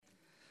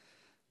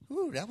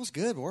Ooh, that was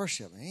good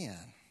worship, man.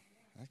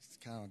 I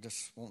kind of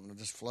just wanting to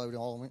just float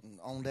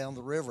on down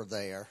the river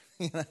there.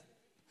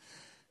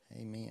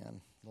 Amen,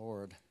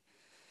 Lord.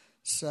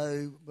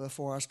 So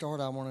before I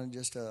start, I want to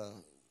just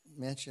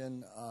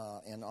mention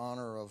in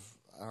honor of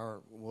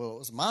it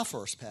was my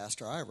first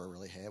pastor I ever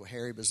really had,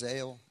 Harry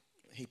Bazell.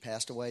 He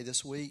passed away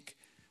this week.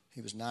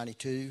 He was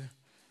 92.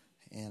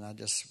 And I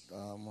just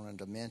wanted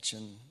to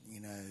mention,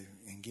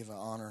 and give an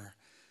honor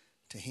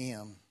to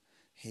him.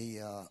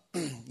 He,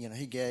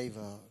 he gave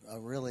a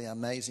really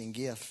amazing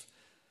gift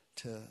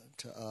to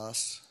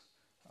us,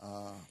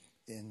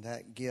 and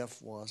that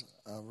gift was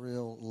a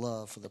real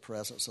love for the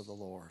presence of the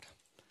Lord.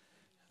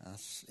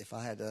 If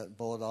I had to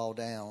boil it all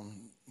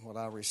down, what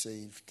I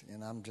received,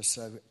 and I'm just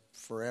so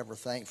forever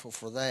thankful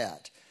for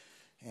that.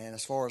 And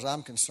as far as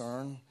I'm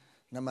concerned,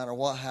 no matter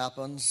what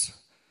happens,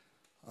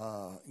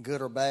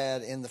 good or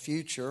bad in the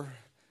future,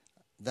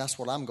 that's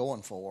what I'm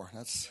going for.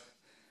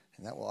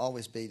 And that will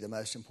always be the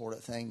most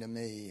important thing to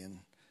me, and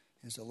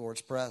is the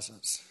Lord's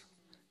presence.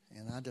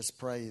 And I just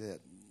pray that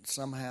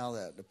somehow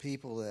that the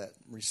people that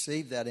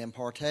received that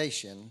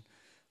impartation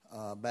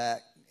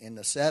back in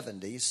the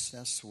 70s,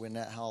 that's when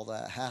all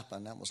that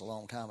happened. That was a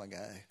long time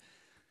ago.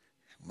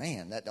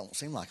 Man, that don't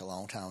seem like a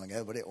long time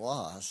ago, but it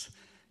was.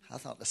 I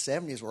thought the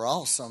 70s were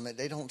awesome.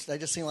 They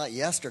just seem like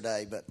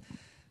yesterday, but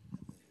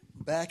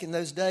back in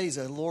those days,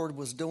 the Lord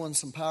was doing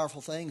some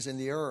powerful things in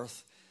the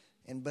earth,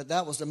 but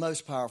that was the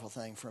most powerful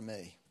thing for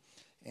me.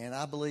 And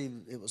I believe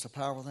it was a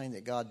powerful thing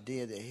that God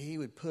did, that He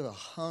would put a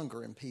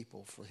hunger in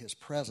people for His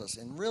presence.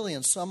 And really,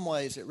 in some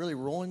ways, it really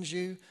ruins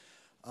you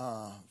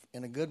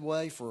in a good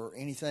way for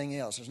anything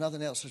else. There's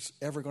nothing else that's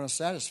ever going to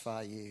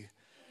satisfy you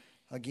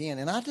again.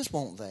 And I just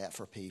want that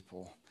for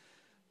people.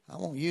 I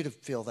want you to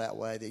feel that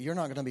way, that you're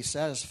not going to be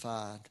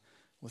satisfied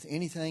with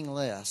anything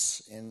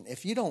less. And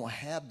if you don't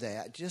have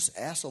that, just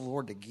ask the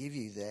Lord to give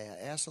you that.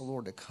 Ask the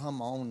Lord to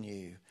come on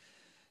you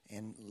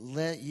and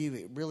let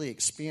you really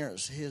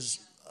experience His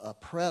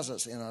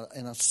presence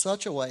in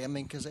such a way. I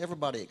mean, because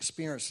everybody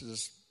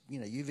experiences,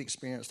 you've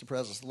experienced the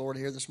presence of the Lord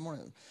here this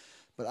morning.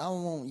 But I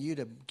want you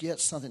to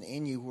get something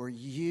in you where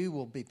you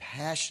will be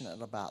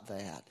passionate about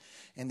that,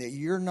 and that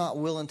you're not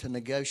willing to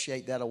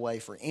negotiate that away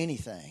for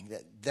anything.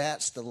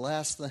 That's the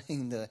last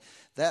thing,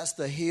 that's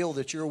the hill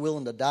that you're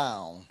willing to die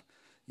on.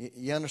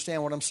 You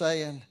understand what I'm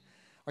saying?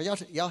 Are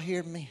y'all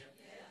hearing me?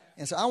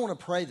 And so I want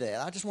to pray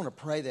that. I just want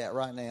to pray that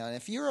right now. And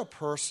if you're a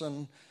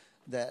person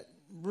that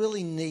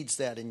really needs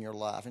that in your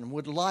life and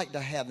would like to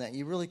have that,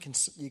 you really can.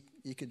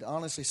 You could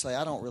honestly say,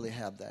 I don't really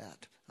have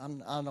that. I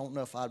don't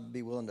know if I'd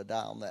be willing to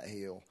die on that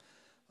hill.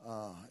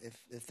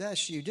 If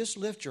that's you, just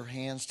lift your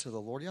hands to the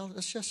Lord. Y'all,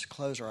 let's just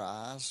close our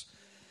eyes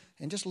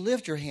and just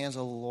lift your hands to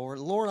the Lord.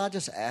 Lord, I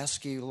just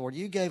ask you, Lord,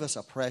 you gave us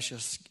a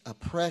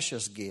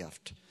precious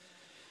gift.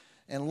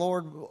 And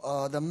Lord,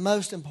 the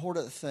most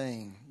important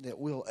thing that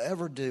we'll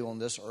ever do on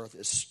this earth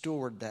is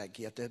steward that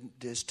gift. It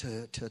is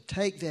to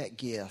take that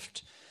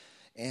gift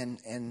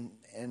and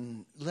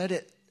let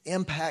it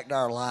impact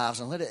our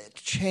lives and let it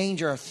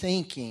change our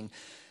thinking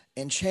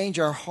and change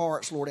our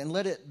hearts, Lord, and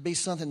let it be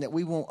something that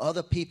we want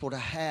other people to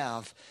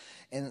have,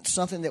 and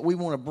something that we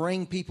want to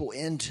bring people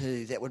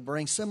into, that would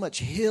bring so much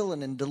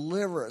healing and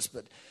deliverance,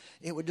 but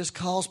it would just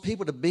cause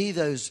people to be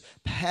those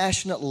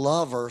passionate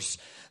lovers.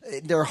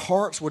 Their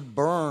hearts would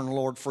burn,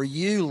 Lord, for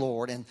you,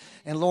 Lord.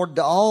 And Lord,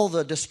 all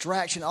the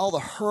distraction, all the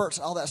hurts,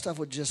 all that stuff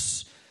would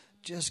just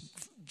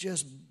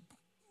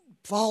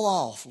fall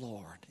off,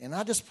 Lord. And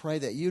I just pray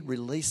that you'd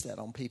release that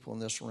on people in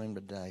this room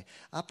today.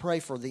 I pray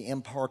for the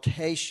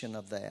impartation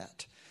of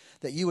that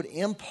you would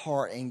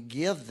impart and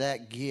give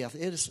that gift.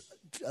 It is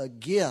a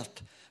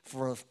gift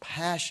for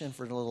passion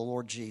for the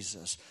Lord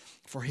Jesus,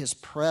 for His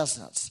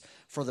presence,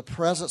 for the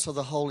presence of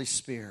the Holy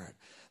Spirit,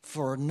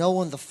 for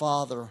knowing the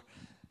Father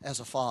as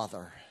a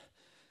Father.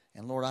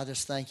 And Lord, I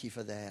just thank you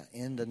for that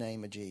in the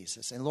name of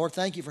Jesus. And Lord,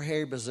 thank you for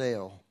Harry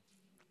Bazell.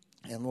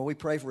 And Lord, we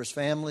pray for his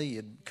family.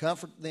 You'd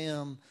comfort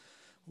them.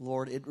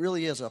 Lord, it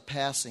really is a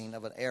passing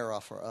of an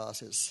era for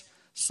us. It's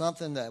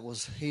something that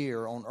was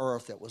here on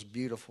earth that was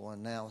beautiful,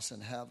 and now it's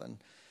in heaven.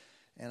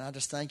 And I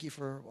just thank you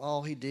for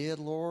all he did,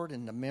 Lord,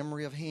 and the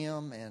memory of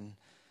him, and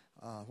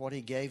what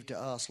he gave to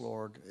us,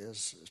 Lord,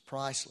 is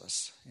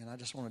priceless. And I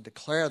just want to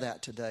declare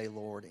that today,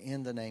 Lord,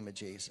 in the name of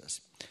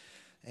Jesus.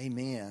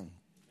 Amen.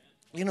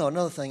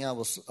 Another thing I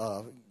was,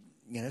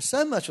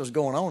 so much was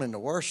going on in the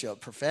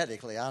worship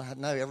prophetically. I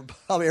know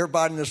probably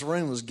everybody in this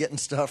room was getting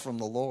stuff from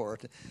the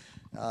Lord.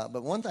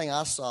 But one thing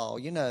I saw,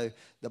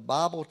 the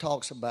Bible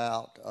talks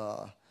about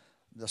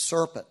the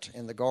serpent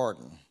in the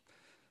garden.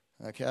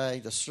 Okay,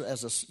 the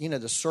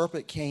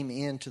serpent came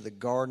into the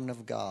garden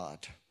of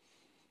God,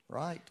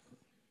 right?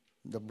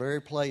 The very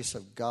place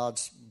of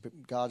God's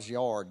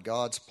yard,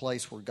 God's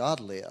place where God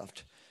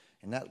lived,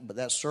 but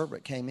that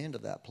serpent came into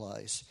that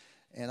place.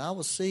 And I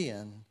was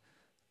seeing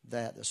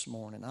that this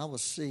morning. I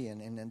was seeing,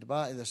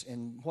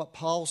 and what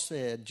Paul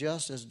said,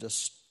 just as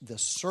the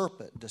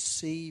serpent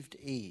deceived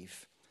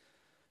Eve.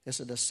 It's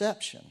a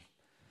deception.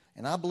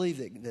 And I believe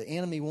that the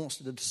enemy wants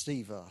to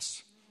deceive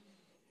us.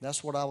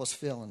 That's what I was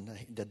feeling.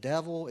 The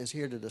devil is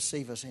here to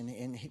deceive us.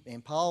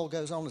 And Paul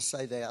goes on to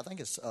say that. I think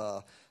it's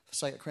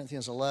 2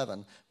 Corinthians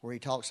 11 where he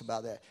talks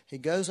about that. He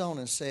goes on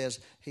and says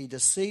he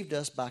deceived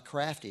us by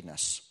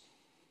craftiness.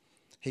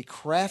 He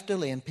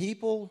craftily, and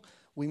people,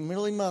 we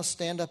really must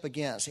stand up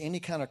against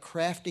any kind of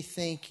crafty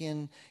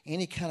thinking,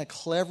 any kind of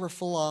clever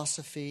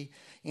philosophy,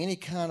 any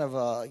kind of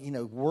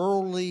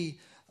worldly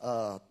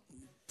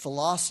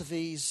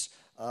philosophies,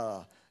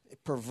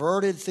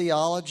 perverted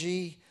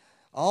theology,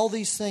 all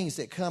these things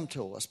that come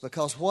to us,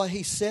 because what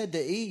he said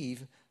to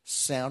Eve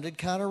sounded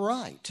kind of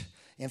right.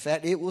 In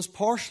fact, it was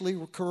partially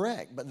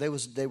correct, but there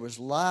was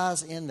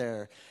lies in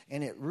there,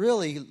 and it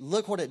really,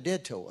 look what it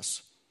did to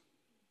us.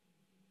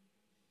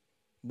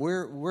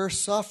 We're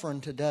suffering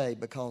today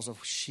because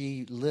of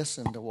she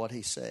listened to what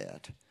he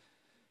said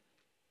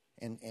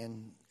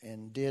and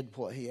did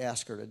what he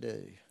asked her to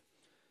do.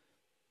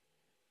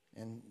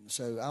 And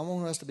so I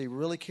want us to be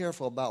really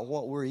careful about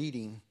what we're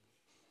eating.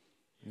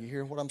 You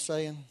hear what I'm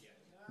saying?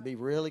 Be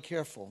really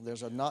careful.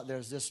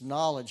 There's this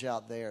knowledge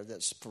out there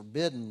that's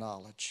forbidden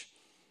knowledge.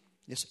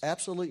 It's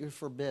absolutely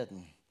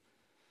forbidden.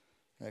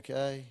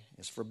 Okay?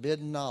 It's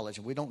forbidden knowledge.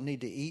 And we don't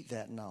need to eat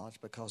that knowledge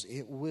because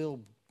it'll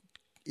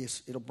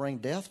bring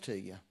death to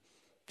you,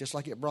 just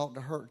like it brought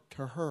to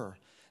her.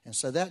 And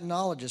so that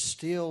knowledge is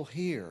still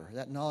here.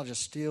 That knowledge is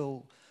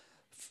still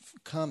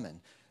coming.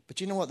 But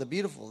you know what? The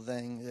beautiful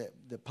thing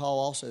that Paul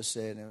also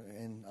said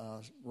in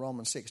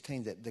Romans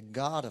 16, that the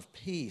God of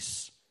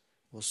peace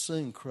will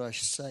soon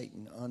crush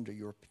Satan under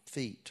your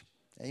feet.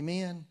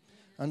 Amen?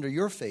 Under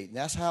your feet. And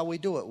that's how we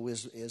do it,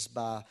 is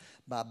by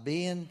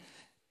being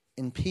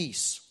in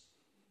peace.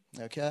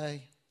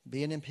 Okay?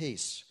 Being in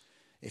peace.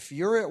 If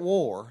you're at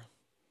war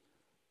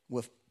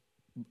with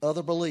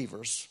other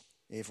believers,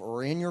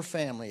 or in your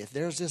family, if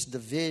there's this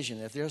division,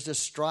 if there's this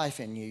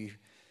strife in you,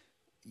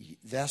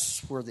 that's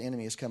where the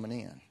enemy is coming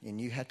in. And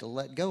you have to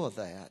let go of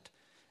that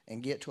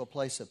and get to a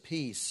place of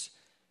peace,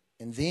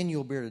 and then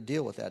you'll be able to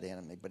deal with that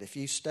enemy. But if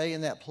you stay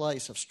in that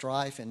place of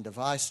strife and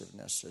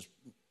divisiveness,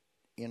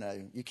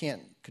 you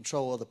can't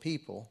control other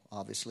people,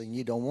 obviously, and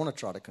you don't want to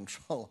try to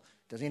control.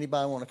 Does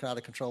anybody want to try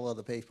to control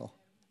other people?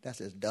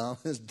 That's as dumb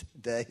as the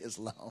day is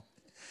long.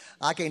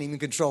 I can't even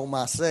control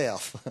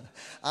myself.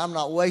 I'm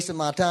not wasting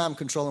my time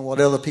controlling what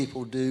other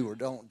people do or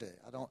don't do.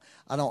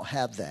 I don't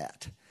have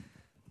that.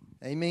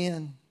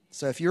 Amen?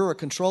 So if you're a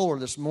controller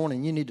this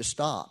morning, you need to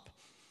stop.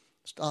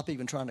 Stop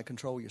even trying to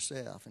control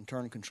yourself and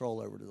turn control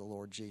over to the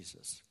Lord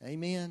Jesus.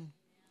 Amen?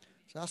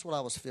 So that's what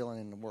I was feeling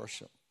in the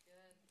worship.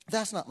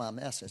 That's not my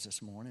message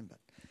this morning, but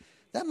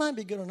that might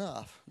be good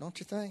enough, don't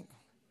you think?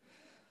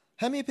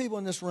 How many people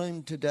in this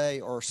room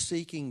today are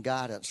seeking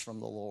guidance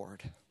from the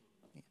Lord?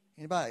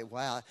 Anybody?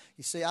 Wow.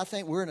 You see, I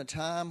think we're in a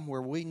time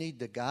where we need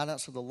the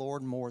guidance of the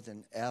Lord more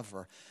than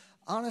ever.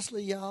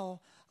 Honestly,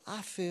 y'all,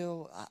 I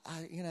feel,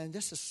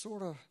 this is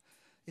sort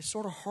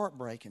of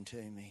heartbreaking to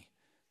me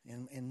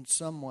in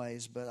some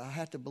ways, but I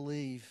have to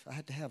believe, I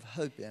have to have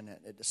hope in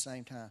it at the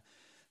same time,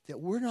 that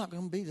we're not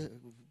going to be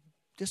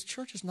this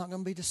church is not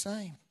going to be the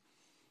same.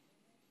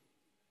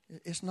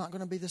 It's not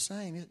going to be the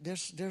same.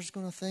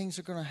 Things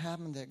are going to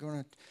happen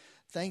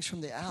things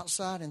from the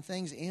outside and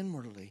things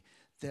inwardly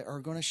that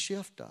are going to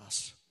shift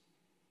us.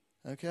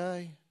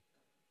 Okay?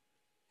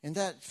 And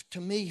that,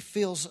 to me,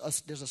 there's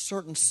a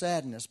certain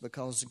sadness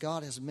because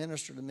God has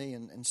ministered to me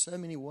in so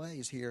many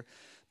ways here.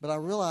 But I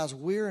realize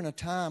we're in a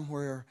time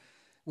where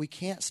we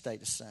can't stay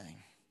the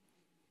same.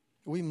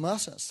 We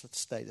mustn't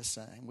stay the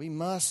same. We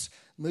must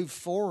move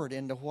forward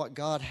into what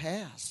God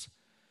has.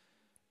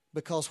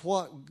 Because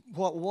what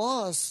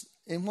was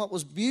and what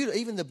was beautiful,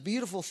 even the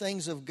beautiful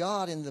things of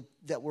God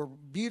that were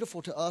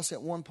beautiful to us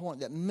at one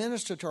point, that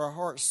ministered to our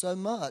hearts so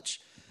much,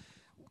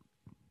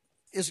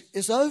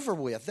 is over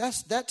with.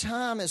 That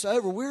time is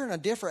over. We're in a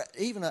different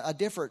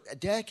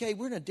decade.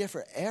 We're in a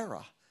different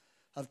era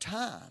of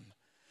time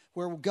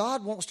where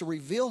God wants to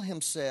reveal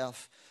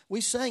himself.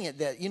 We sang it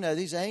that,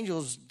 these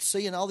angels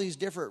seeing all these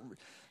different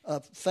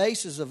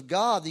faces of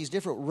God, these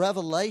different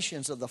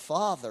revelations of the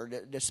Father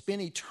that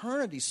spend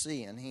eternity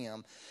seeing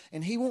him.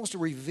 And he wants to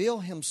reveal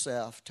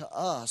himself to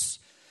us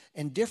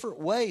in different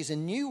ways,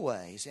 in new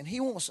ways. And he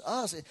wants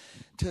us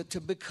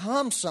to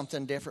become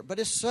something different. But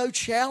it's so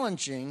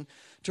challenging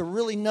to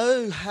really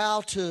know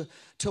how to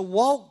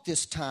walk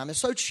this time. It's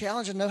so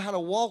challenging to know how to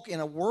walk in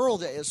a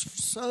world that is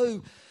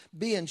so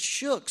being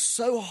shook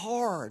so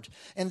hard.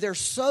 And there's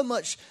so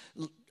much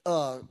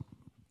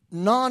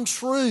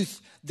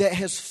non-truth that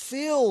has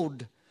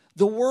filled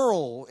the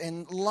world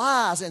and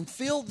lies and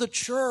filled the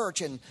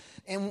church and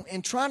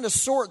trying to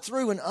sort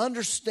through and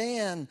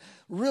understand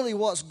really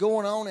what's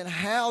going on and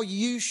how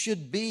you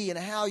should be and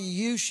how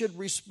you should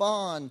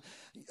respond,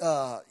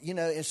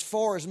 as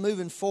far as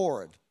moving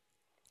forward.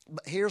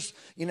 But here's,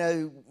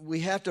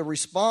 we have to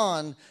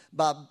respond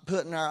by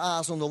putting our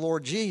eyes on the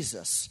Lord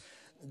Jesus.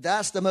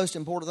 That's the most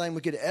important thing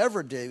we could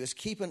ever do, is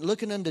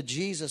looking unto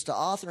Jesus, the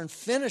author and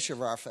finisher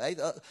of our faith,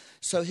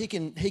 so he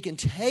can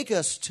take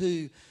us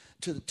to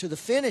the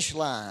finish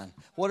line,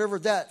 whatever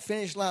that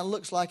finish line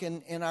looks like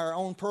in our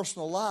own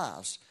personal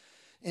lives.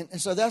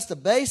 And so that's the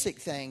basic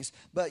things.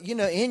 But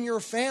in your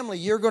family,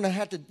 you're going to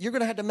have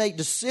to make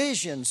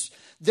decisions.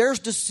 There's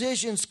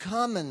decisions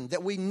coming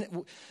that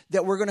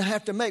we're going to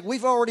have to make.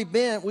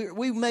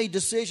 We made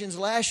decisions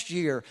last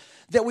year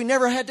that we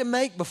never had to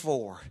make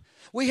before.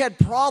 We had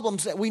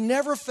problems that we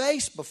never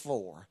faced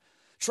before,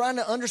 trying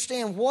to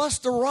understand what's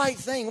the right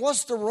thing,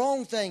 what's the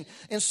wrong thing.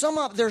 And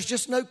there's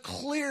just no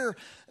clear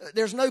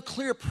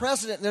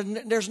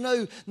precedent.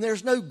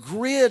 There's no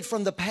grid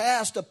from the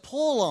past to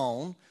pull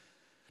on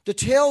to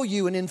tell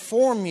you and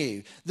inform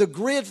you. The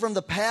grid from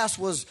the past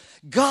was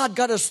God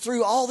got us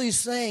through all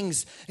these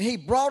things, and He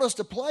brought us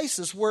to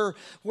places where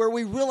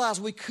we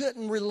realized we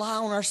couldn't rely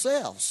on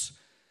ourselves.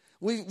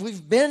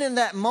 We've been in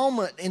that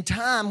moment in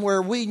time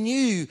where we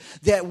knew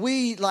that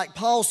like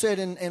Paul said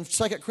in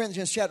 2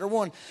 Corinthians chapter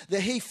 1,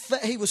 that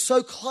he was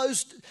so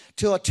close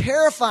to a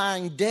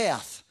terrifying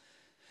death,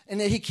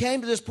 and that he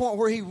came to this point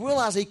where he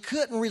realized he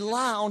couldn't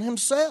rely on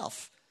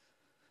himself.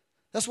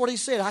 That's what he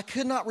said. I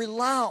could not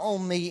rely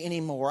on me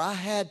anymore. I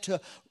had to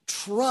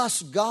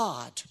trust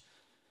God.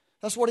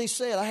 That's what he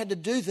said. I had to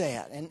do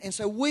that. And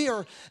so we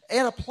are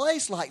at a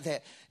place like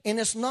that. And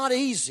it's not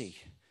easy.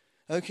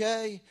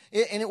 Okay?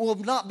 And it will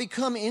not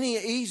become any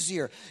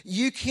easier.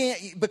 You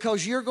can't,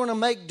 because you're going to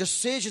make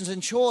decisions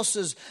and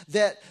choices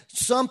that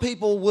some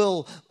people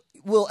will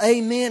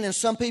amen and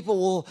some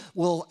people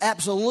will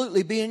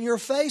absolutely be in your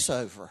face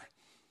over.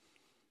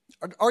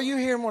 Are you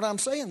hearing what I'm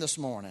saying this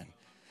morning?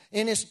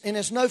 And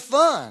it's no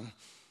fun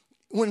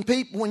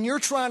when you're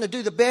trying to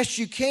do the best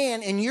you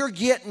can and you're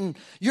getting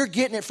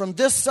it from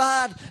this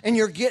side and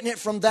you're getting it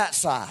from that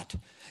side.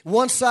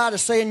 One side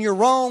is saying you're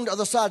wrong, the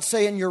other side is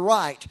saying you're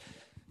right.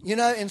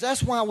 And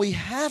that's why we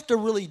have to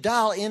really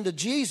dial into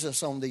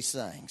Jesus on these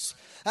things.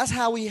 That's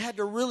how we had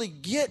to really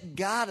get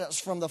guidance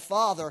from the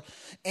Father,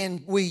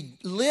 and we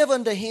live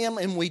unto Him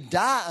and we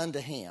die unto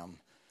Him.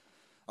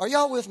 Are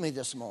y'all with me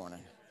this morning?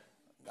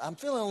 I'm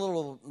feeling a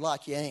little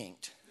like you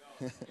ain't.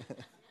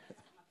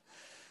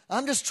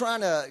 I'm just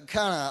trying to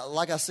kind of,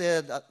 like I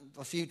said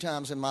a few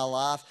times in my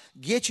life,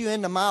 get you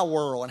into my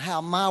world and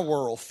how my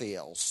world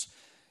feels.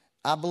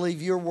 I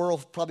believe your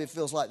world probably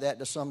feels like that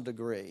to some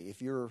degree. If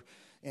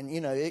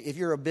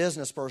you're a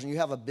business person, you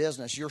have a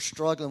business, you're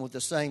struggling with the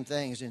same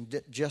things in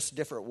just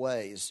different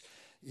ways.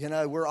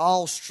 We're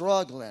all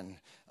struggling.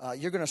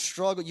 You're going to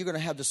struggle. You're going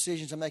to have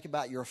decisions to make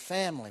about your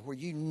family where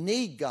you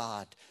need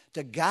God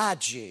to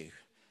guide you.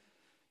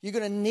 You're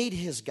going to need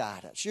His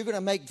guidance. You're going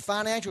to make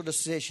financial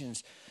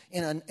decisions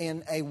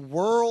in a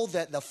world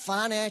that the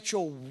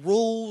financial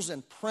rules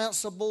and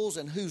principles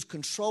and who's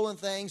controlling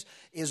things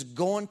is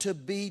going to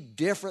be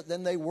different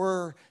than they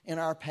were in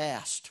our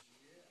past.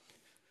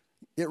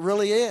 It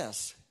really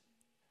is.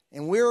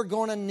 And we're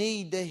going to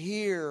need to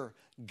hear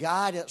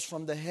guidance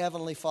from the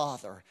Heavenly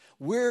Father.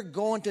 We're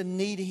going to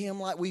need Him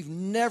like we've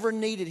never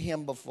needed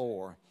Him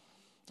before.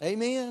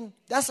 Amen?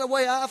 That's the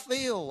way I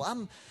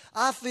feel.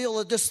 I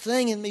feel this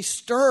thing in me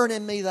stirring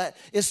in me that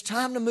it's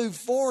time to move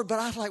forward. But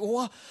I was like,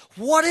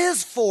 what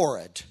is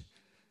forward?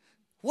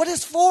 What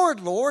is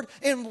forward, Lord?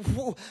 And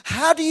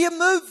how do you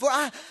move?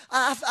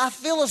 I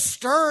feel a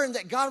stirring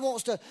that God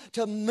wants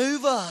to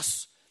move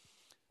us.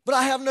 But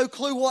I have no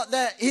clue what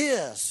that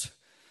is.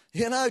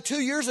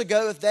 2 years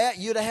ago, if that,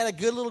 you'd have had a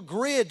good little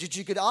grid that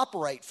you could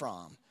operate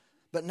from.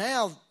 But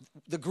now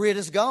the grid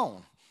is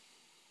gone.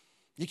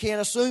 You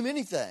can't assume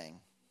anything.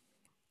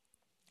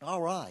 All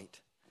right.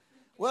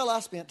 Well, I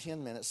spent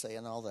 10 minutes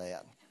saying all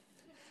that.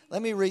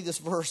 Let me read this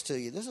verse to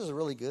you. This is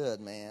really good,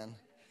 man.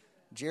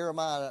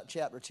 Jeremiah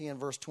chapter 10,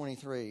 verse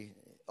 23.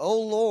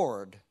 O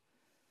Lord,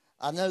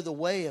 I know the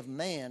way of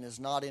man is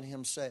not in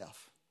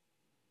himself.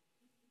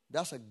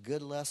 That's a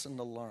good lesson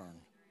to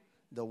learn.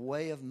 The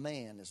way of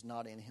man is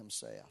not in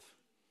himself.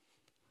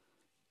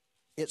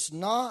 It's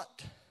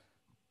not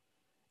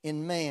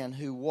in man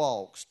who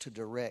walks to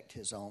direct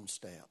his own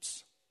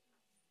steps.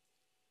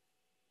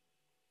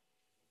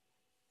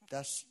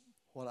 That's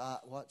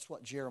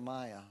what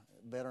Jeremiah,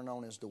 better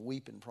known as the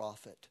weeping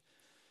prophet,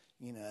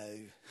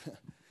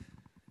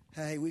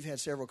 Hey, we've had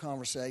several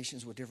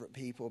conversations with different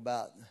people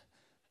about,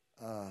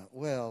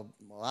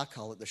 I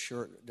call it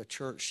the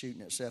church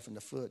shooting itself in the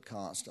foot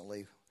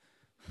constantly.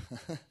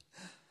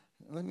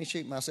 Let me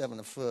shoot myself in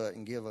the foot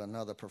and give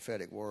another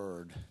prophetic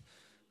word.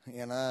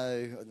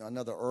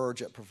 Another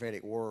urgent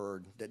prophetic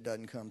word that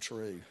doesn't come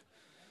true,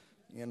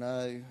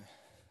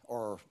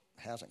 or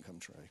hasn't come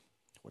true,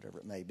 whatever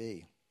it may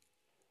be.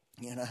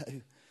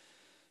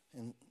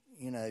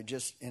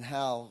 Just in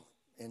how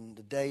in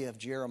the day of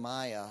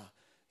Jeremiah,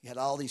 you had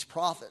all these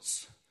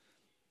prophets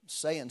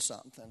saying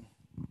something.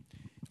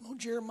 Oh,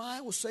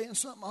 Jeremiah was saying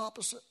something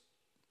opposite.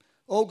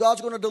 Oh,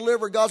 God's going to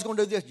deliver. God's going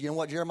to do this. You know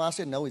what Jeremiah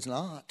said? No, He's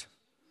not.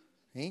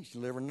 He ain't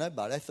delivering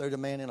nobody. They threw the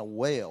man in a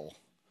well,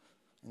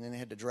 and then they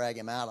had to drag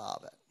him out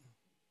of it.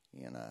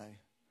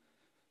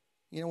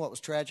 You know what was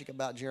tragic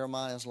about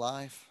Jeremiah's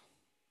life?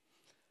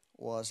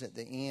 Was at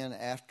the end,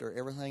 after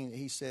everything that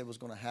he said was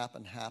going to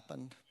happen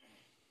happened,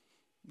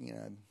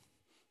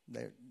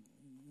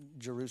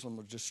 Jerusalem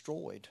was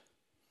destroyed.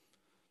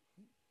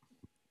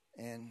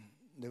 And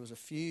there was a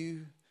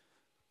few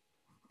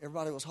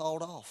everybody was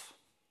hauled off.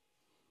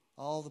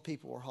 All the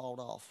people were hauled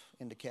off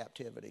into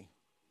captivity.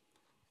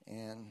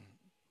 And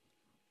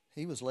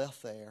he was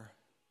left there.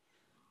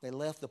 They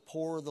left the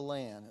poor of the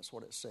land, that's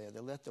what it said. They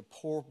left the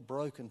poor,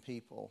 broken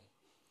people,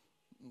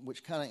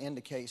 which kind of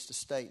indicates the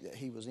state that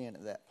he was in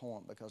at that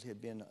point because he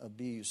had been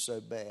abused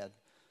so bad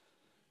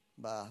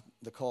by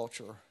the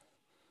culture.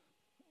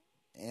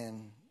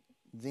 And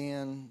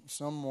then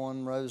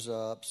someone rose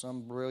up,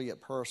 some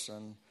brilliant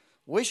person,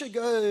 we should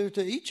go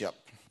to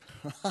Egypt,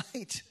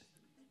 right?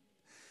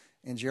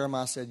 And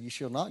Jeremiah said, you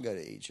shall not go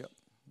to Egypt.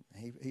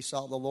 He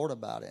sought the Lord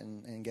about it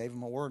and gave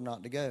him a word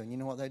not to go. And you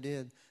know what they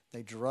did?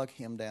 They drug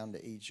him down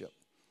to Egypt.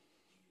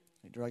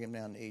 They drug him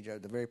down to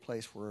Egypt, the very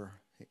place where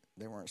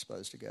they weren't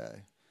supposed to go.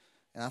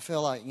 And I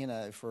feel like,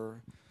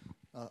 for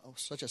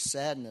such a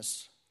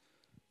sadness,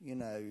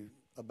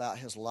 about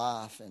his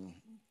life and,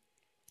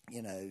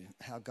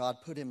 how God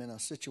put him in a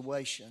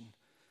situation.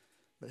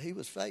 But he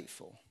was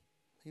faithful.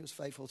 He was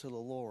faithful to the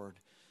Lord.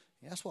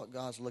 And that's what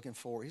God's looking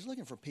for. He's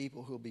looking for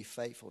people who will be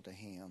faithful to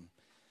him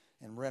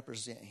and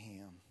represent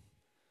him.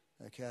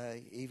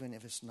 Okay? Even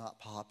if it's not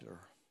popular.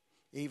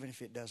 Even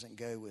if it doesn't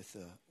go with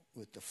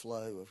the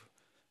flow of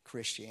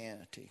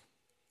Christianity.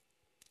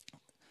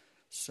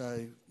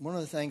 So one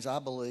of the things I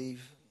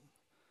believe,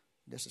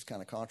 this is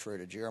kind of contrary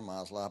to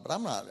Jeremiah's life, but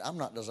I'm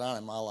not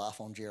designing my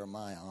life on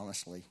Jeremiah,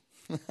 honestly.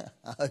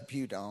 I hope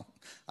you don't.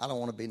 I don't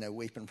want to be no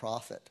weeping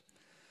prophet.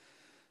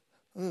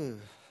 Ooh.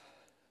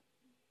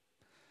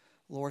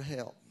 Lord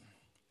help.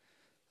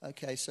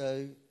 Okay,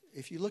 so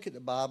if you look at the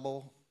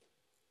Bible,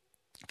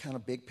 kind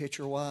of big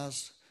picture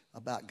wise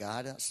about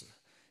guidance,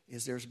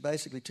 there's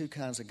basically two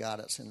kinds of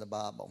guidance in the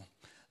Bible.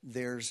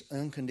 There's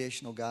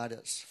unconditional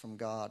guidance from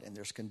God and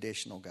there's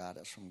conditional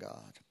guidance from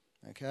God.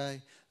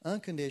 Okay?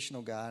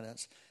 Unconditional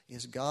guidance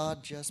is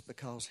God, just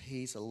because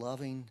he's a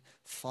loving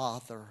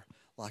father,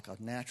 like a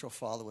natural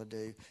father would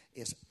do,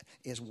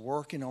 is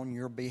working on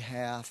your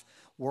behalf,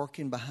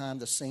 working behind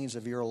the scenes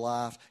of your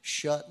life,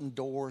 shutting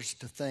doors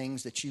to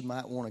things that you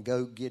might want to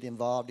go get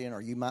involved in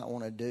or you might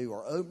want to do,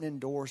 or opening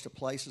doors to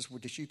places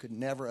that you could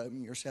never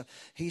open yourself.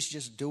 He's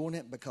just doing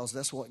it because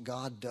that's what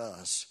God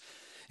does.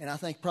 And I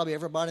think probably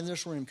everybody in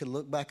this room could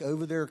look back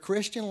over their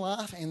Christian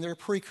life and their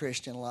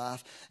pre-Christian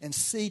life and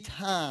see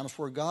times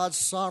where God's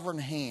sovereign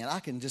hand, I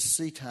can just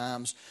see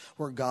times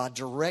where God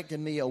directed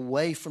me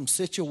away from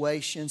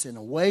situations and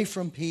away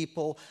from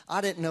people. I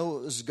didn't know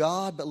it was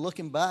God, but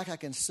looking back, I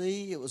can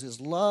see it was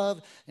his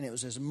love and it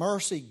was his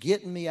mercy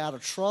getting me out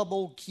of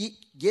trouble,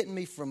 getting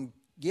me from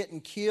getting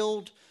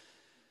killed.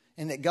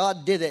 And that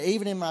God did it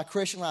even in my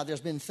Christian life. There's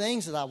been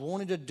things that I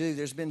wanted to do.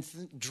 There's been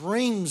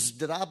dreams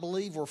that I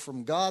believe were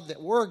from God, that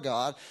were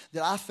God,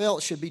 that I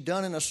felt should be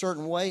done in a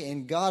certain way.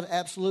 And God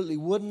absolutely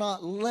would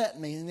not let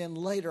me. And then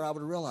later I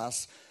would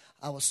realize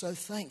I was so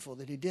thankful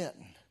that he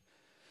didn't.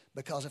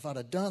 Because if I'd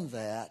have done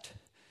that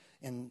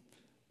in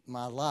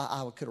my life,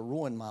 I could have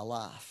ruined my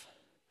life.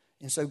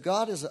 And so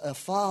God is a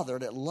father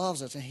that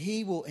loves us. And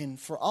he will, and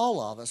for all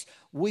of us,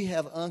 we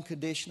have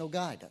unconditional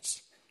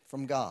guidance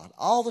from God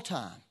all the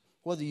time.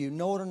 Whether you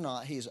know it or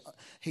not,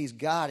 he's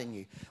guiding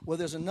you. Well,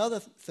 there's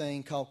another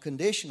thing called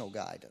conditional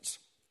guidance.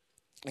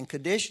 And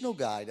conditional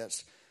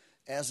guidance,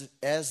 as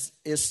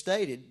is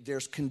stated,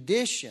 there's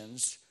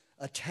conditions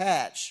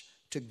attached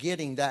to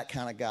getting that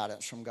kind of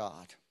guidance from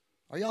God.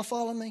 Are y'all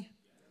following me?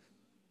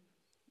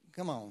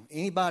 Come on,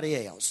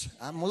 anybody else?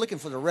 I'm looking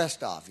for the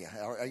rest of you.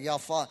 Are y'all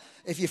following?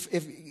 If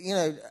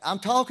I'm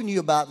talking to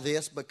you about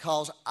this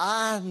because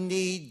I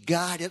need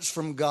guidance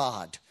from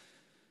God.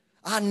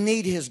 I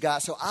need his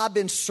guidance. So I've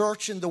been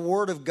searching the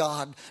Word of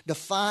God to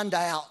find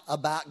out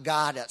about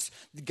guidance.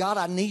 God,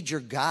 I need your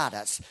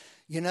guidance.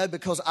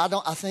 Because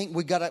I think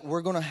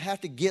we're going to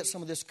have to get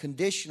some of this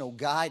conditional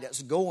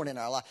guidance going in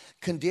our life.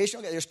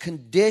 There's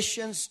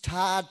conditions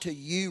tied to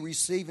you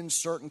receiving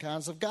certain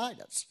kinds of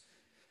guidance.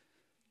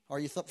 Are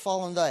you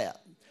following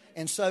that?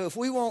 And so if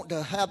we want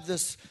to have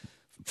this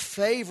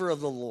favor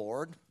of the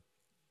Lord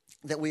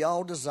that we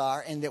all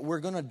desire and that we're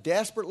going to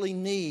desperately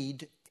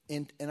need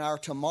in our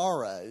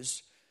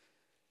tomorrows,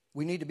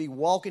 we need to be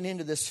walking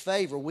into this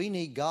favor. We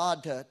need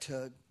God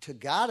to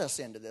guide us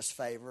into this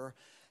favor.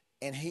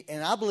 And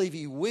I believe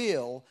he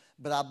will,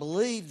 but I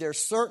believe there's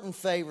certain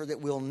favor that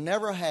we'll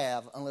never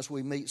have unless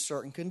we meet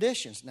certain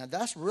conditions. Now,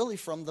 that's really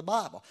from the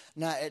Bible.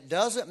 Now, it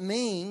doesn't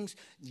mean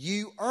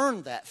you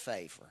earn that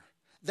favor.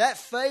 That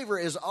favor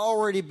has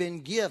already been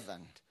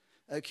given,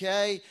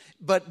 okay?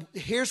 But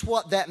here's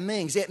what that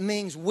means. It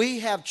means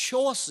we have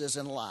choices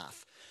in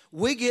life.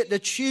 We get to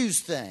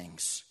choose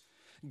things.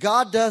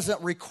 God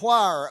doesn't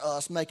require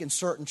us making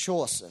certain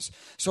choices.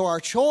 So our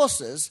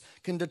choices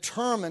can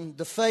determine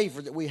the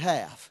favor that we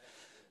have.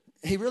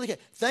 He really can.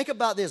 Think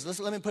about this.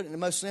 Let me put it in the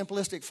most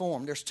simplistic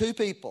form. There's two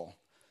people.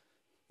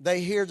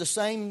 They hear the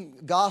same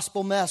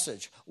gospel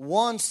message.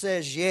 One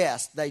says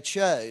yes, they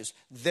chose.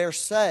 They're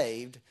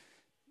saved.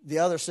 The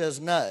other says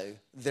no,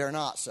 they're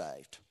not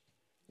saved.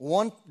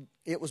 One,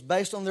 it was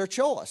based on their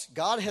choice.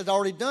 God had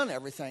already done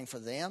everything for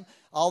them.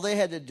 All they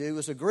had to do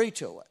was agree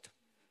to it.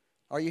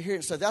 Are you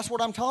hearing? So that's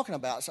what I'm talking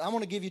about. So I'm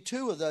going to give you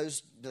two of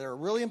those that are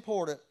really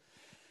important.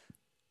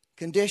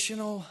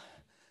 Conditional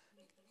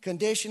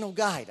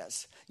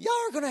guidance. Y'all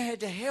are going to have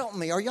to help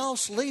me. Are y'all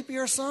sleepy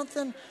or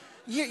something?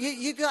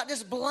 You got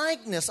this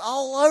blankness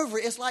all over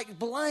it. It's like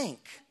blank.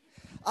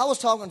 I was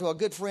talking to a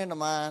good friend of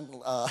mine.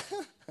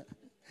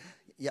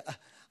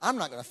 I'm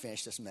not going to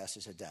finish this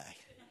message today.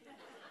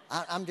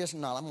 I'm just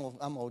not.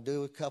 I'm going to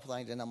do a couple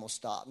things and I'm going to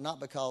stop.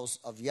 Not because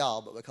of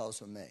y'all, but because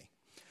of me.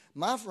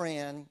 My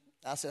friend,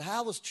 I said,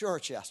 how was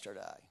church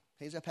yesterday?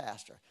 He's a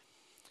pastor.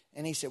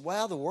 And he said,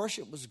 well, the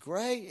worship was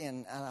great,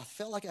 and I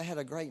felt like I had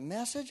a great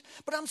message,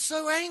 but I'm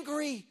so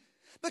angry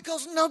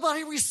because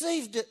nobody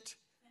received it.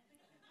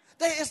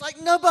 It's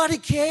like nobody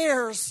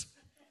cares.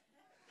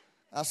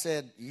 I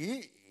said,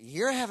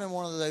 you're having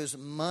one of those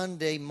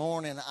Monday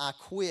morning I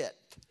quit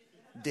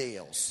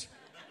deals.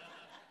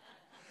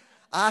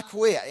 I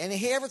quit. And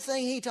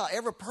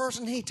every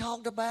person he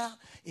talked about,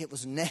 it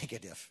was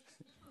negative.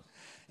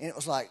 And it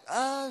was like,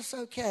 oh, it's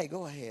okay.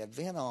 Go ahead.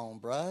 Vent on,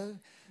 bro.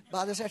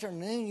 By this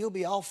afternoon, you'll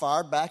be all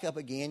fired back up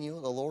again. The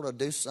Lord will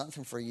do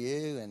something for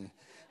you. And,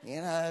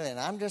 and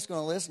I'm just going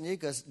to listen to you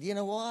because, you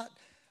know what?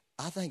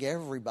 I think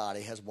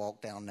everybody has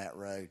walked down that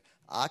road.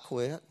 I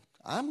quit.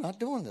 I'm not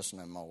doing this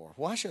no more.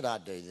 Why should I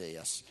do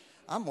this?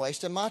 I'm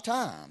wasting my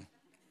time.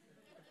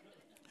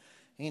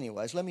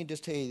 Anyways, let me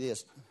just tell you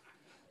this.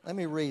 Let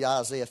me read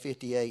Isaiah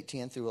 58,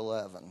 10 through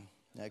 11.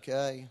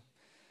 Okay?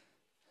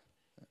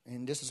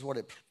 And this is what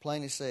it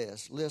plainly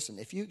says. Listen,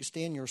 if you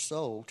extend your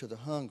soul to the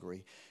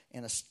hungry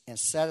and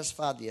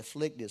satisfy the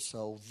afflicted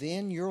soul,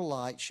 then your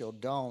light shall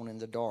dawn in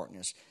the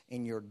darkness,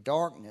 and your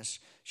darkness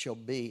shall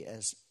be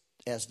as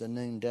the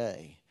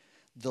noonday.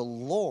 The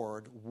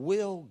Lord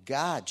will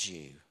guide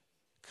you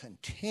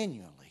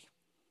continually.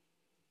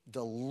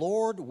 The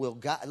Lord will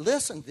guide.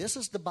 Listen, this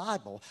is the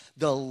Bible.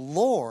 The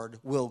Lord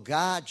will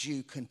guide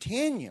you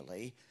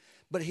continually.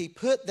 But he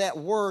put that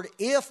word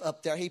if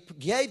up there. He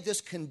gave this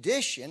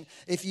condition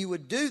if you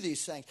would do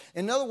these things.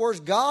 In other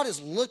words, God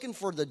is looking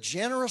for the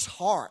generous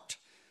heart.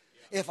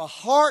 If a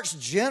heart's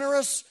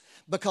generous,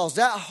 because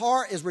that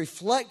heart is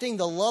reflecting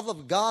the love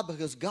of God,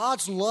 because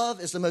God's love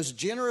is the most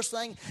generous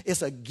thing.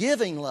 It's a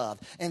giving love.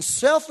 And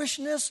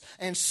selfishness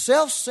and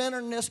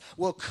self-centeredness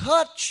will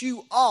cut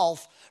you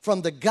off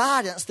from the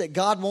guidance that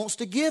God wants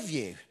to give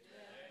you.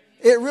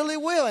 It really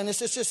will. And it's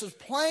just as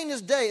plain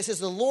as day. It says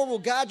the Lord will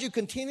guide you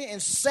continually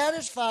and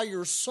satisfy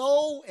your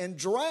soul in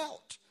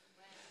drought.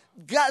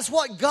 That's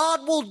what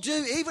God will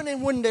do.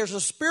 Even when there's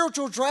a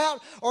spiritual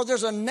drought or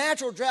there's a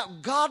natural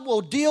drought, God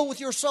will deal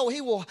with your soul.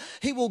 He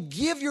will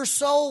give your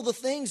soul the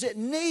things it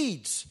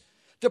needs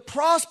to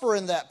prosper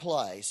in that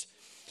place.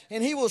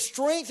 And he will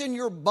strengthen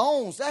your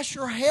bones. That's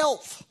your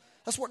health.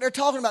 That's what they're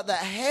talking about, that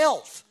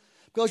health.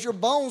 Because your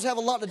bones have a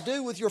lot to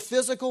do with your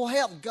physical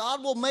health.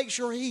 God will make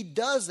sure he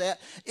does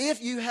that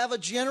if you have a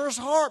generous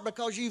heart,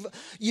 because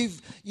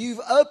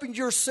you've opened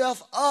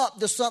yourself up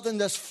to something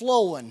that's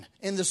flowing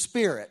in the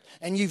Spirit,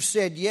 and you've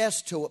said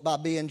yes to it by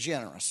being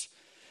generous.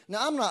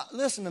 Now,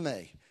 listen to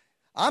me.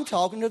 I'm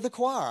talking to the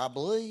choir, I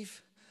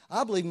believe.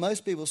 I believe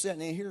most people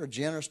sitting in here are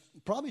generous.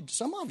 Probably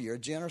some of you are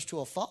generous to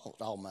a fault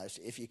almost,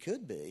 if you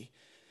could be.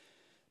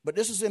 But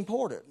this is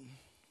important.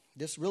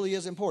 This really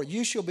is important.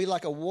 You shall be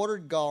like a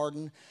watered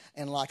garden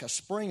and like a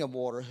spring of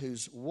water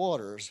whose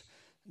waters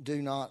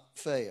do not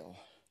fail.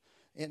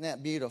 Isn't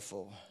that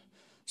beautiful?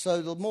 So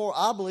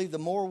I believe the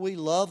more we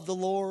love the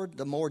Lord,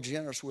 the more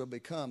generous we'll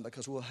become,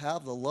 because we'll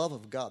have the love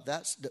of God.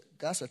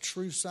 That's a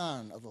true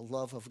sign of the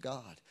love of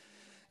God.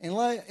 And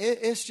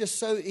it's just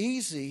so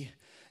easy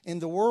in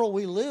the world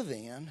we live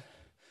in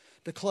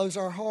to close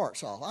our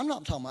hearts off. I'm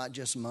not talking about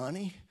just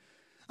money.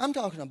 I'm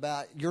talking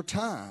about your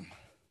time.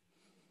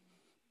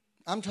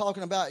 I'm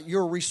talking about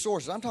your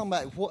resources. I'm talking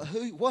about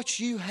what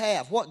you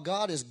have, what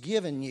God has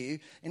given you.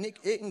 And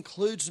it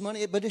includes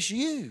money, but it's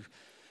you.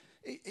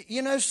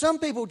 Some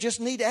people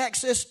just need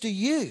access to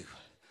you.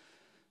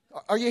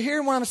 Are you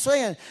hearing what I'm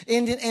saying?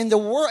 In the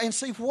world, and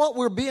see what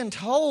we're being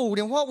told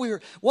and what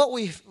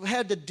we've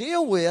had to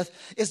deal with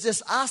is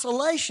this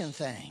isolation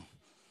thing.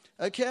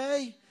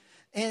 Okay?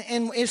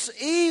 And it's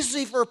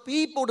easy for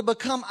people to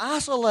become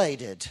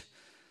isolated.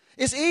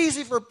 It's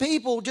easy for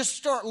people to just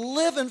start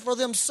living for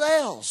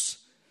themselves,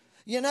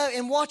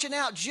 and watching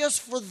out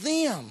just for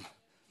them.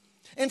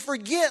 And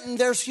forgetting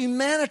there's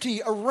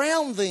humanity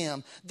around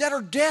them that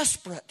are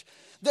desperate,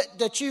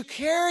 that you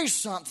carry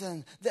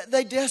something that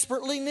they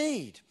desperately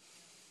need.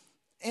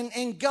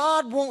 And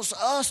God wants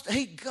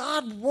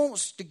God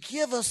wants to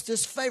give us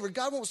this favor.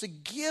 God wants to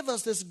give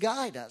us this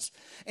guidance.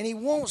 And he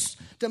wants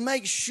to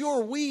make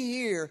sure we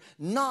hear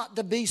not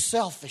to be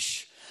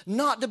selfish,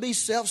 not to be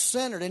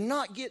self-centered, and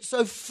not get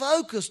so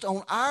focused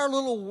on our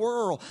little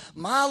world,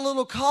 my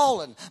little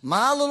calling,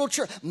 my little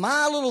church,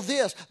 my little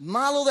this,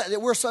 my little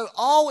that we're so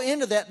all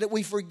into that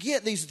we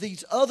forget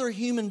these other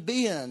human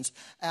beings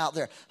out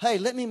there. Hey,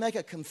 let me make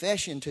a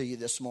confession to you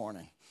this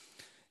morning.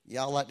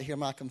 Y'all like to hear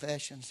my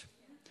confessions?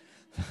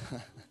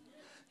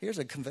 Here's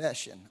a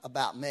confession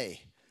about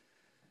me.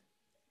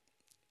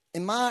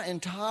 In my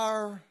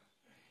entire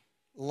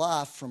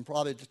life from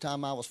probably the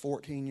time I was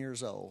 14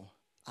 years old,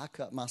 I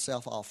cut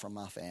myself off from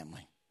my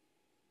family.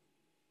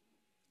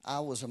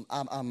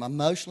 I'm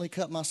emotionally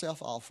cut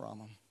myself off from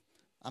them.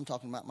 I'm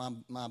talking about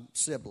my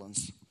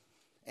siblings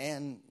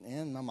and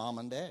my mom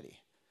and daddy.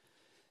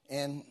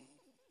 And,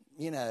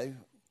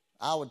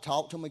 I would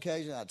talk to them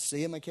occasionally. I'd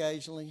see them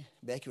occasionally.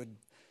 Becky's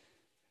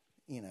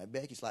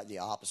like the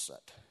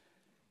opposite.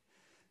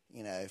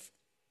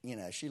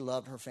 She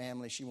loved her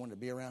family. She wanted to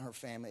be around her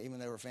family, even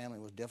though her family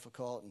was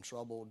difficult and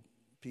troubled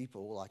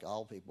people, like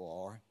all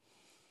people are.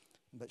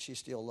 But she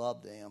still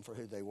loved them for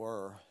who they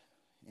were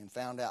and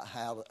found out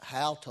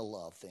how to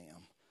love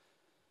them.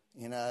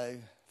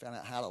 Found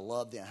out how to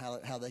love them,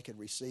 how they could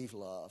receive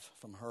love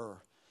from her.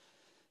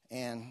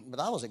 But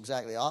I was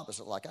exactly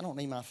opposite. Like, I don't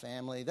need my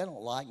family. They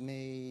don't like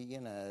me.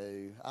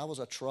 I was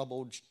a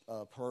troubled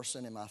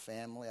person in my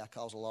family. I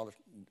caused a lot of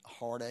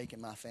heartache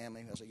in my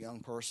family as a young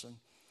person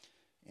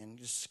and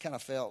just kind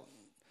of felt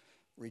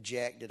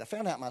rejected. I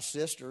found out my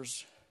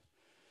sisters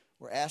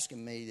were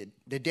asking me,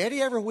 did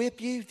Daddy ever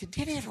whip you? Did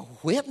Daddy ever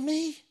whip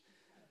me?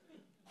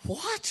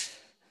 What?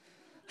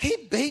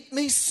 He beat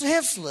me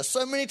senseless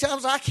so many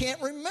times I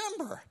can't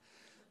remember.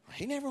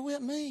 He never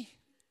whipped me.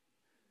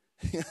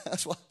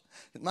 That's why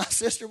my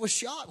sister was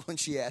shocked when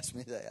she asked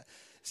me that.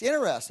 It's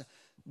interesting.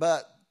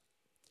 But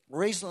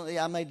recently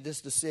I made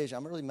this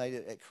decision. I really made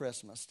it at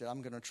Christmas that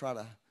I'm going to try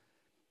to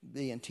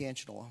be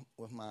intentional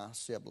with my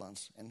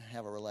siblings and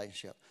have a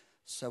relationship.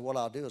 So what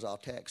I'll do is I'll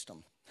text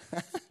them.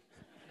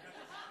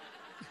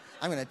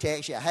 I'm going to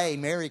text you, hey,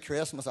 Merry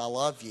Christmas, I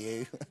love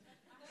you.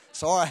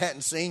 Sorry I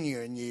hadn't seen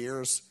you in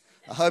years.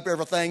 I hope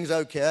everything's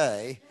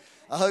okay.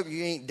 I hope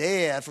you ain't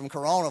dead from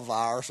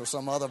coronavirus or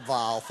some other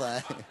vile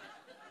thing.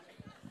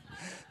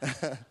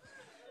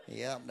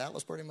 Yeah, that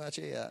was pretty much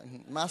it.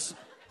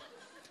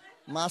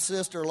 My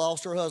sister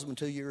lost her husband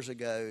 2 years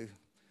ago,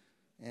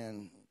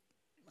 and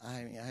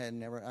I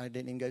didn't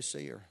even go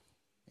see her.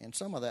 And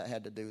some of that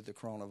had to do with the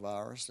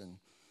coronavirus,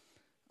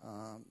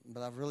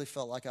 but I really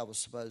felt like I was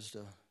supposed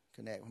to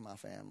connect with my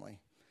family.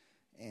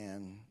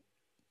 And,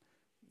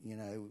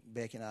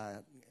 Becky and I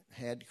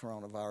had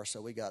coronavirus,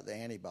 so we got the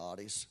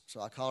antibodies. So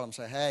I called them and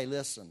said, hey,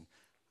 listen,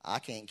 I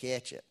can't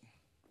catch it.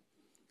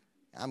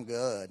 I'm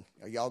good.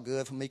 Are y'all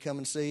good for me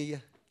coming to see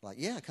you? Like,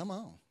 yeah, come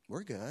on.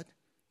 We're good.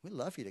 We'd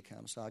love you to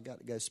come. So I got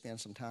to go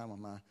spend some time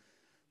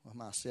with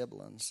my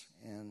siblings.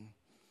 And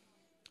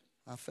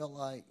I felt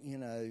like,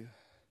 the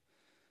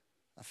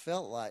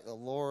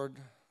Lord,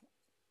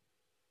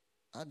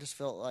 I just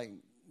felt like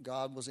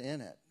God was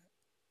in it.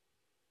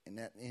 And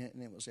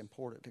it was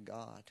important to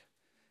God.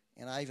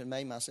 And I even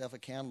made myself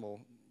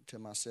accountable to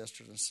my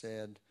sisters and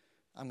said,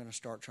 I'm going to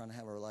start trying to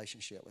have a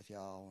relationship with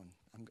y'all.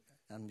 And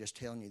I'm just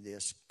telling you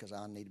this because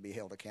I need to be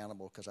held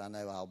accountable because I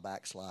know I'll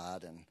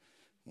backslide and,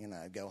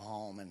 go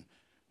home and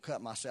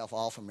cut myself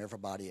off from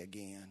everybody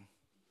again.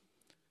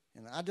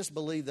 And I just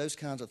believe those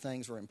kinds of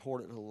things are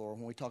important to the Lord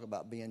when we talk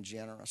about being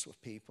generous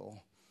with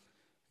people,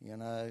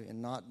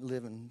 and not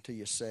living to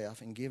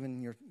yourself and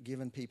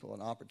giving people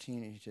an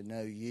opportunity to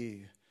know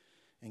you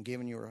and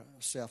giving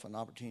yourself an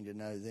opportunity to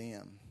know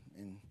them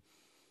and,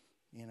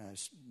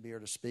 be able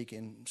to speak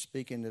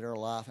into their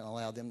life and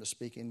allow them to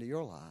speak into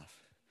your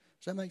life.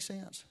 Does that make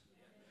sense?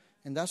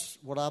 And that's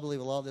what I believe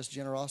a lot of this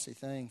generosity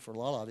thing for a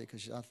lot of you,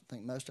 because I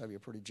think most of you are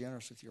pretty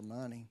generous with your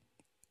money.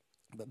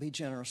 But be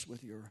generous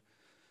with your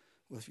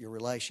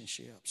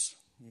relationships.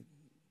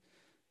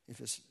 If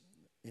it's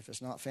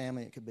not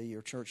family, it could be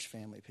your church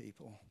family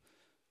people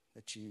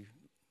that you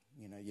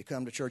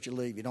come to church, you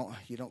leave.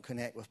 You don't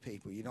connect with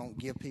people. You don't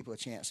give people a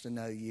chance to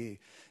know you.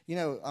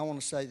 I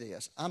want to say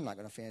this. I'm not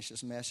going to finish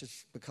this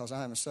message because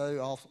I am so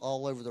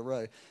all over the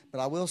road. But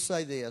I will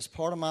say this.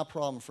 Part of my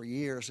problem for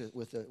years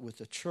with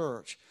the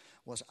church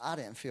was I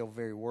didn't feel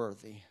very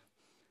worthy.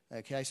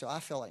 Okay, so I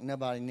felt like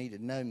nobody needed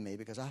to know me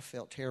because I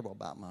felt terrible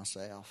about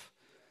myself.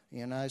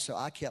 So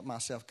I kept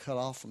myself cut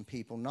off from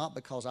people, not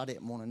because I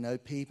didn't want to know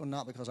people,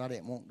 not because I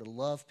didn't want to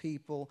love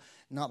people,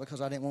 not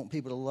because I didn't want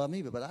people to love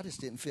me, but I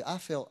just I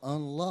felt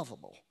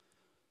unlovable.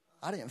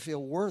 I didn't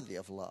feel worthy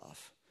of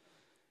love.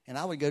 And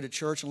I would go to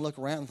church and look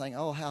around and think,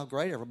 oh, how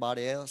great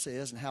everybody else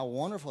is and how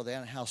wonderful they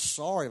are and how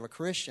sorry of a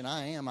Christian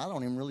I am. I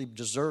don't even really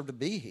deserve to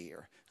be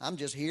here. I'm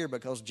just here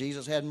because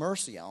Jesus had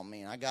mercy on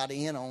me. And I got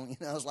in on,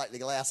 it's like the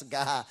glass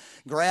guy,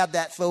 grab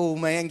that fool,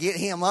 man, get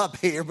him up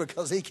here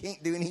because he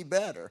can't do any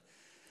better.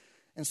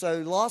 And so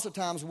lots of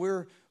times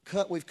we've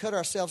cut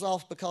ourselves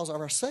off because of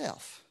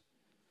ourselves.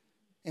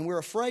 And we're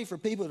afraid for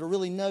people to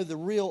really know the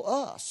real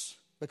us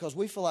because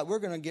we feel like we're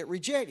going to get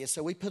rejected.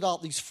 So we put all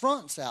these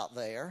fronts out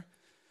there,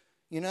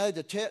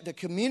 to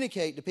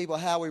communicate to people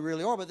how we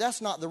really are. But that's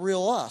not the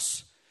real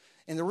us.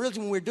 And the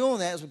reason we're doing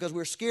that is because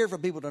we're scared for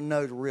people to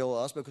know the real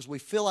us because we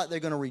feel like they're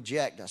going to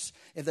reject us.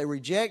 If they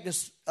reject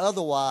us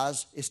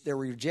otherwise, they're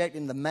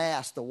rejecting the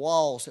mask, the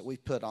walls that we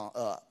put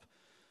up.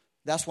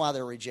 That's why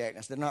they're rejecting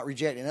us. They're not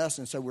rejecting us,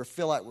 and so we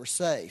feel like we're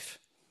safe.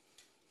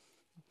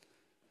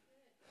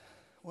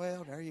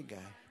 Well, there you go.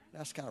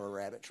 That's kind of a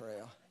rabbit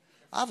trail.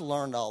 I've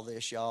learned all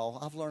this, y'all.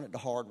 I've learned it the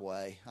hard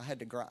way. I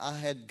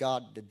had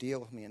God to deal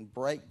with me and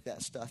break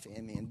that stuff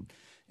in me.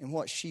 And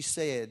what she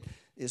said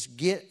is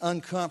get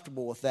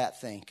uncomfortable with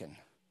that thinking.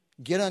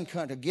 Get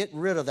uncomfortable. Get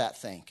rid of that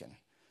thinking.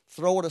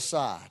 Throw it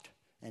aside.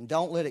 And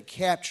don't let it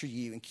capture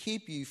you and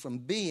keep you from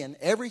being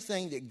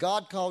everything that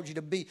God called you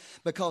to be.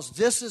 Because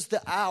this is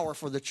the hour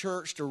for the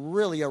church to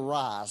really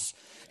arise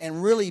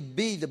and really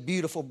be the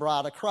beautiful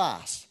bride of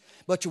Christ.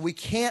 But we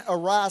can't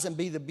arise and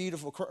be the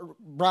beautiful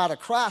bride of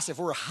Christ if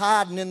we're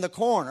hiding in the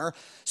corner,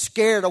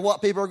 scared of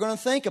what people are going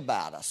to think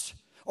about us.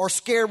 Or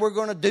scared we're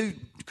going to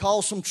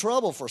cause some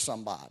trouble for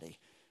somebody.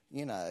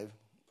 You know,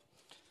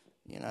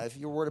 if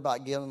you're worried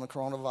about getting the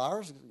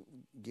coronavirus,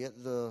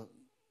 get the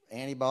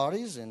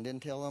antibodies and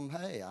then tell them,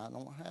 hey, I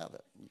don't have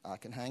it. I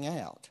can hang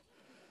out.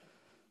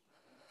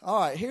 All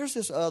right, here's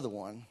this other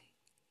one.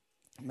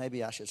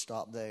 Maybe I should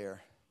stop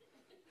there.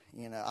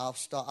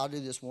 I'll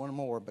do this one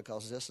more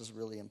because this is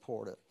really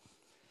important.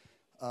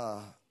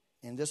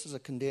 And this is a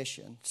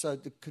condition. So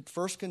the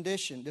first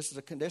condition,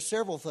 there's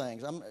several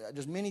things.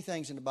 There's many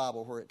things in the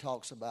Bible where it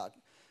talks about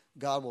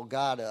God will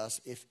guide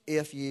us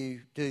if you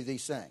do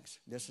these things.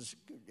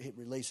 It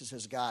releases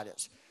his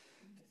guidance.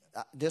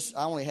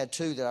 I only had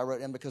two that I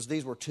wrote in because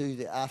these were two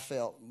that I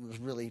felt was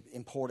really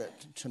important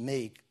to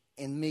me.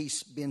 In me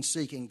been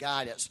seeking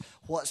guidance,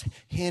 what's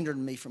hindered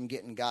me from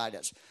getting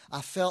guidance? I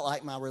felt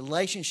like my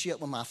relationship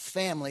with my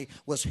family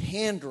was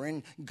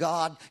hindering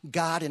God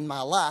in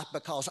my life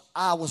because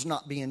I was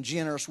not being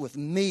generous with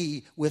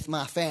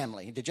my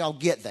family. Did y'all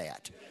get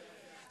that?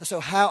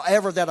 So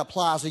however that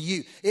applies to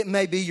you, it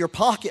may be your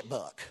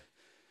pocketbook.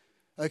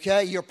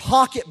 Okay? Your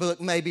pocketbook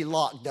may be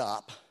locked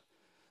up.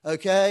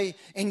 Okay?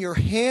 And you're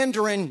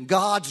hindering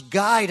God's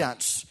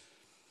guidance.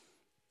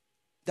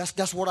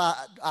 That's what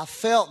I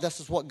felt. This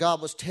is what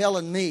God was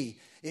telling me,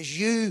 is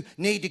you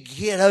need to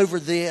get over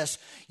this.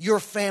 Your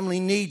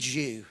family needs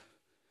you.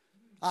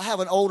 I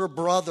have an older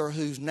brother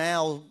who's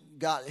now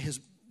got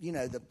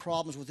the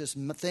problems with his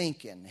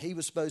thinking. He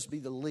was supposed to be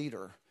the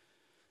leader.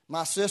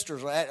 My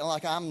sisters are acting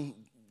like I'm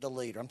the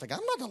leader. I'm thinking,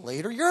 I'm not the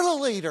leader. You're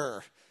the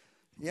leader.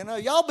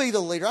 Y'all be the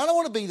leader. I don't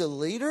want to be the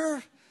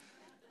leader.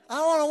 I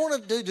don't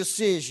want to do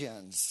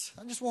decisions.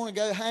 I just want to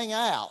go hang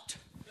out.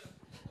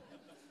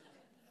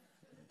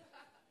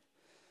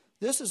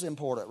 This is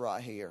important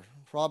right here.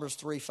 Proverbs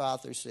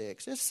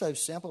 3:5-6. It's so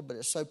simple, but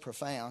it's so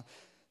profound.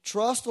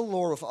 Trust the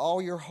Lord with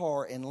all your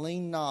heart and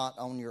lean not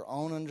on your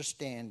own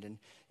understanding.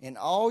 In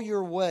all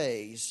your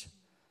ways,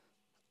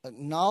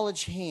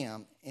 acknowledge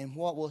him, and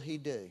what will he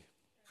do?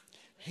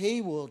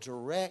 He will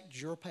direct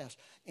your path.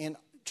 And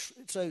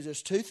so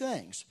there's two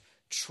things,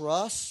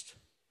 trust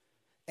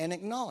and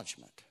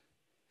acknowledgement.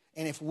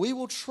 And if we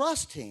will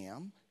trust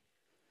him,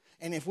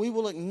 and if we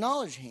will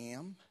acknowledge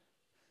him,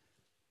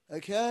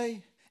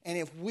 okay, and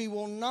if we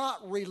will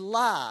not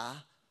rely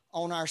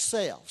on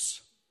ourselves,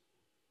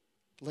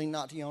 lean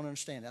not to your own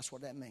understanding. That's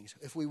what that means.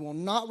 If we will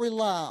not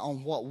rely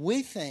on what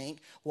we think,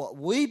 what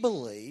we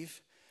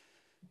believe.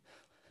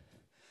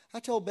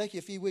 I told Becky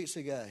a few weeks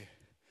ago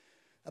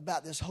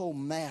about this whole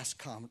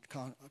mask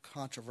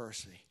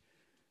controversy.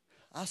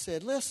 I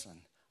said, listen,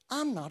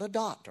 I'm not a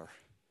doctor.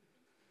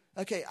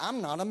 Okay,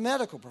 I'm not a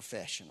medical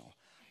professional.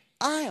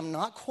 I am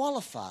not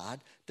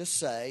qualified to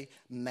say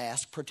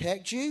masks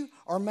protect you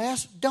or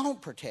masks don't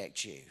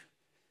protect you.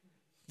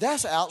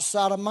 That's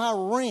outside of my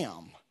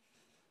realm.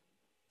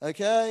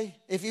 Okay?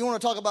 If you want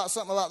to talk about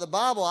something about the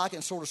Bible, I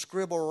can sort of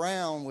scribble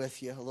around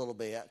with you a little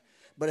bit.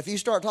 But if you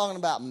start talking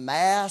about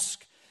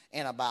masks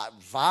and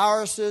about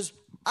viruses,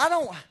 I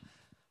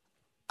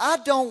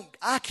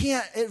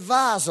can't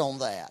advise on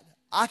that.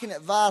 I can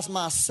advise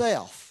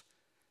myself.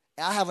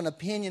 I have an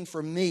opinion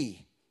for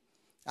me.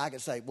 I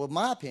could say, well,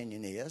 my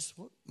opinion is,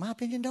 my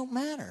opinion don't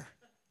matter.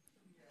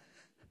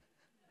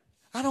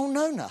 I don't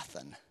know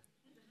nothing.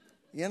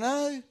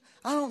 I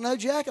don't know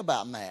jack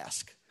about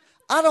masks.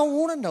 I don't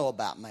want to know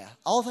about masks.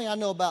 All thing I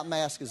know about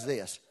masks is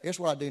this. Here's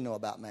what I do know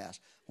about masks.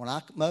 When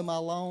I mow my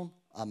lawn,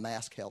 a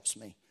mask helps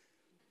me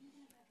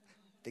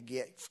to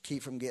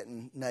keep from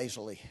getting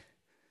nasally.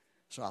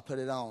 So I put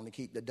it on to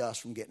keep the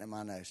dust from getting in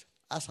my nose.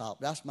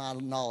 That's my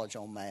knowledge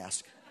on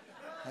masks.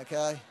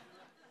 Okay?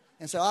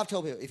 And so I've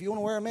told people, if you want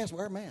to wear a mask,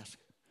 wear a mask.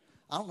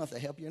 I don't know if they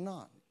help you or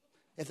not.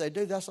 If they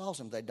do, that's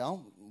awesome. If they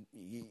don't,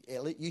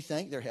 you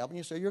think they're helping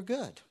you, so you're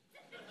good.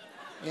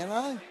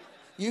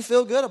 You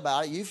feel good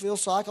about it. You feel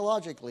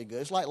psychologically good.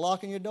 It's like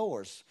locking your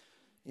doors.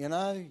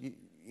 Locking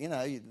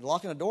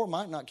a door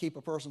might not keep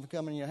a person from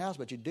coming in your house,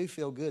 but you do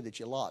feel good that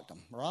you locked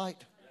them,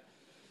 right?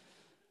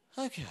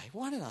 Okay,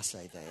 why did I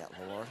say that,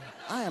 Lord?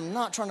 I am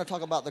not trying to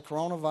talk about the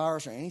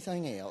coronavirus or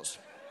anything else.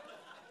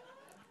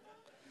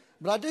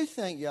 But I do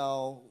think,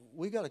 y'all,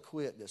 we got to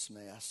quit this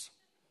mess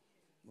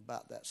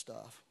about that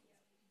stuff.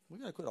 We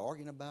got to quit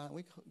arguing about it.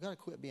 We got to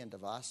quit being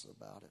divisive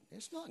about it.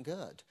 It's not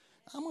good.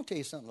 I'm going to tell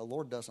you something. The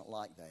Lord doesn't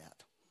like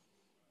that.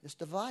 It's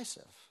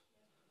divisive.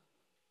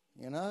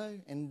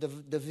 And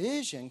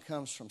division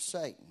comes from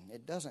Satan.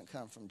 It doesn't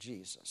come from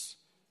Jesus.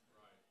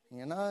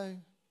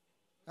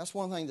 That's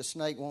one thing the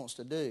snake wants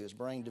to do, is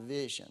bring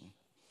division.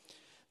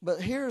 But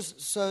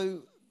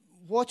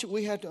what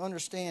we have to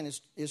understand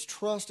is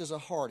trust is a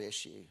heart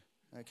issue,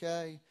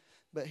 okay?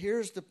 But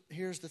here's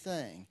the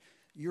thing.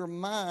 Your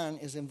mind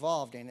is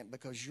involved in it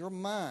because your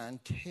mind's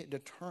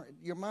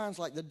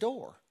like the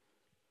door,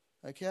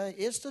 okay?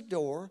 It's the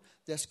door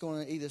that's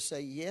going to either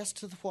say yes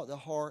to what the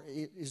heart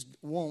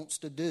wants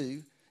to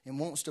do and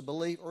wants to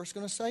believe, or it's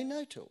going to say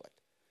no to it.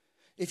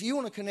 If you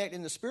want to connect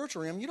in the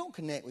spiritual realm, you don't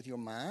connect with your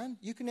mind.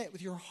 You connect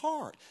with your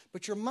heart.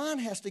 But your mind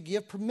has to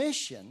give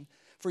permission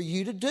for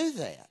you to do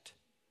that.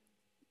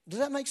 Does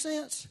that make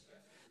sense?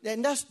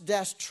 And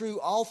that's true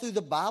all through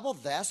the Bible.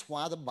 That's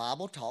why the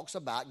Bible talks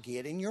about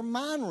getting your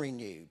mind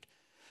renewed.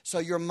 So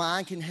your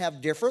mind can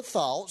have different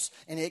thoughts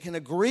and it can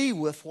agree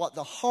with what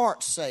the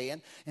heart's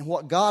saying and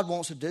what God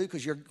wants to do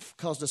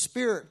because the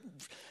Spirit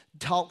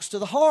talks to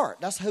the heart.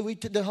 That's who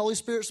the Holy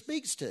Spirit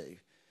speaks to.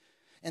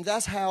 And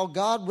that's how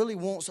God really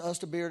wants us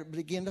to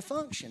begin to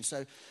function.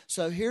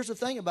 So here's the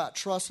thing about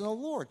trusting the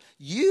Lord.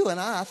 You and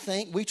I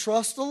think we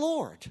trust the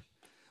Lord.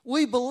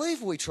 We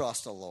believe we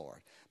trust the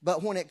Lord.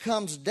 But when it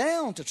comes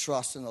down to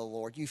trusting the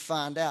Lord, you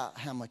find out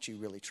how much you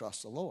really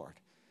trust the Lord.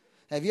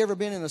 Have you ever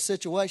been in a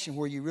situation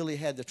where you really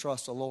had to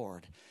trust the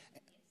Lord?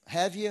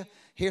 Have you?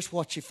 Here's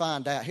what you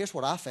find out. Here's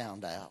what I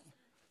found out.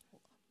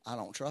 I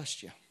don't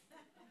trust you.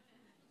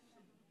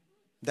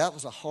 That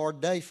was a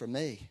hard day for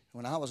me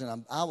when I was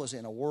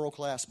in a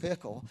world-class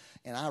pickle,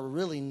 and I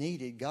really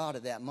needed God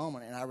at that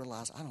moment, and I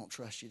realized I don't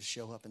trust you to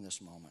show up in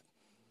this moment.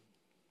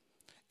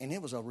 And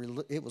it was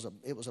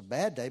a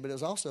bad day, but it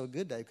was also a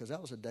good day because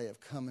that was a day of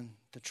coming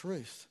to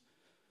truth.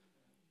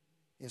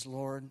 Is,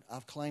 Lord,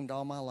 I've claimed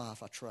all my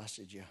life I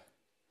trusted you,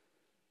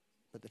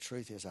 but the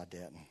truth is I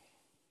didn't.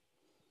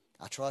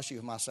 I trust you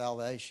with my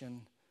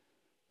salvation,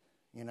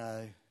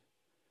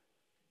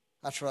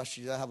 I trust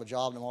you that I have a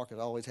job tomorrow because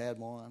I always had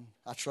one.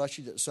 I trust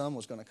you that the sun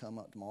was going to come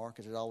up tomorrow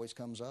because it always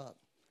comes up.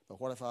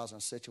 But what if I was in a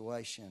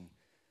situation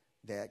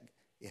that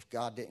if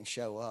God didn't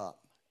show up,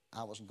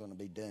 I wasn't going to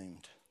be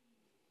doomed?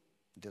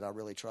 Did I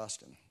really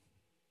trust him?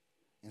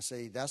 And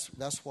see, that's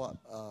what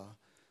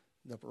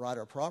the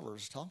writer of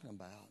Proverbs is talking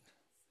about.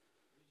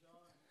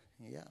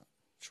 Yeah.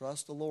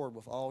 Trust the Lord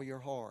with all your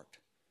heart.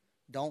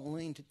 Don't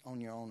lean on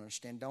your own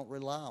understanding. Don't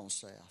rely on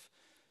self.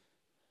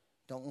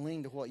 Don't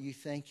lean to what you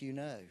think you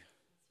know.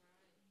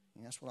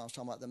 And that's what I was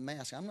talking about, the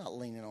mask. I'm not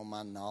leaning on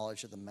my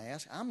knowledge of the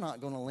mask. I'm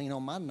not going to lean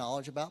on my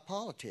knowledge about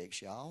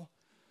politics, y'all.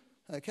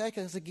 Okay?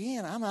 Because,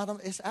 again,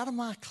 it's out of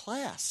my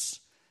class.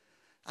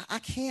 I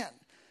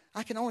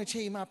can only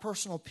tell you my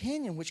personal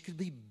opinion, which could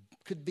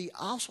be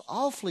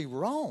awfully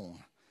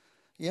wrong.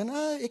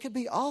 It could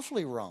be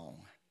awfully wrong.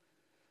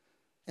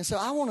 And so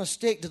I want to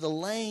stick to the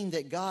lane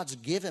that God's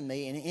given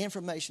me, and the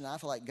information I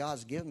feel like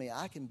God's given me,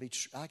 I can be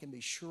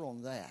sure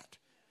on that.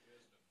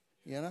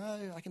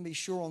 I can be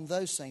sure on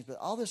those things. But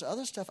all this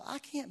other stuff, I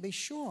can't be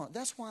sure on.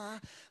 That's why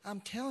I'm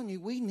telling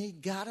you we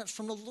need guidance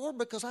from the Lord,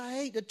 because I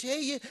hate to tell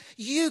you,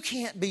 you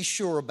can't be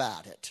sure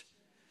about it.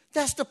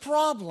 That's the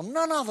problem.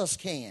 None of us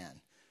can.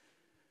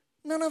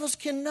 None of us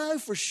can know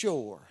for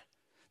sure.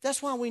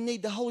 That's why we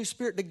need the Holy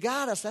Spirit to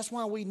guide us. That's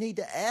why we need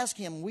to ask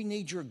him. We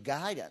need your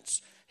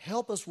guidance.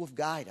 Help us with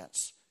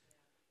guidance.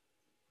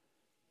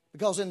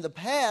 Because in the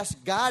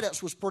past,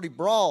 guidance was pretty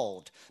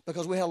broad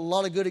because we had a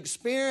lot of good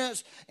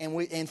experience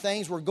and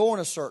things were going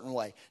a certain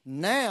way.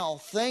 Now,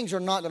 things are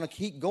not going to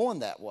keep going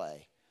that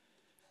way.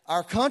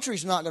 Our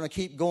country's not going to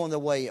keep going the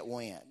way it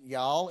went,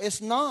 y'all.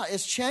 It's not.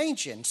 It's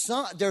changing.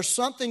 There's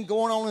something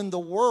going on in the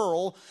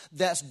world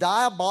that's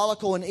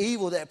diabolical and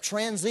evil that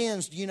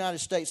transcends the United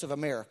States of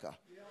America.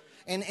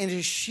 And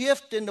is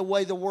shifting the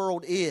way the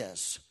world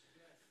is.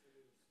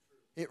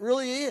 It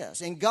really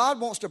is. And God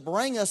wants to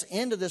bring us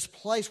into this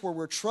place where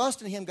we're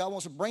trusting him. God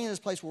wants to bring us into this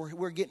place where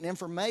we're getting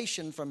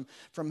information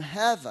from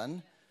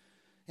heaven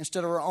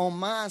instead of our own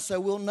mind, so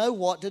we'll know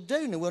what to do.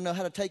 And we'll know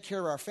how to take care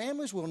of our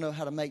families. We'll know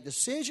how to make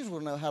decisions.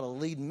 We'll know how to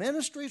lead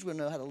ministries. We'll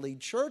know how to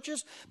lead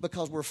churches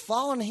because we're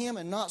following him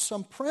and not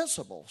some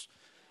principles.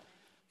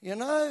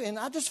 And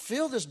I just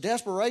feel this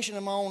desperation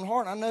in my own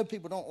heart. I know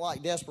people don't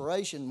like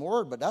desperation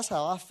word, but that's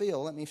how I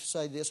feel. Let me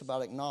say this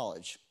about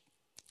acknowledge.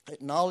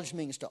 Acknowledge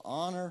means to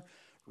honor,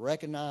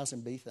 recognize,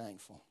 and be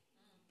thankful.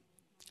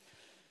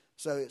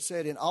 So it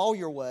said, in all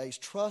your ways,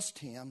 trust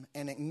him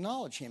and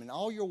acknowledge him. In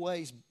all your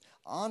ways,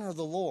 honor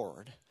the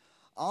Lord.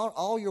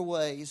 All your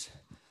ways,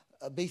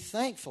 be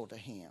thankful to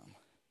him.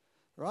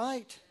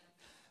 Right?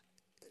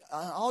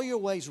 All your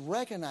ways,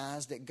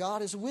 recognize that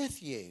God is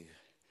with you.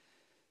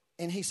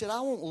 And he said, I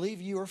won't leave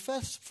you or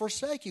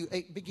forsake you.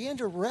 Begin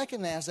to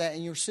recognize that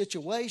in your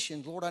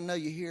situation. Lord, I know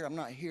you're here. I'm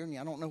not hearing you.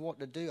 I don't know what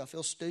to do. I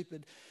feel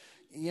stupid.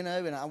 And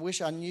I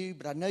wish I knew,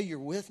 but I know you're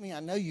with me.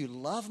 I know you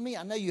love me.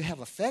 I know you have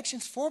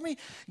affections for me.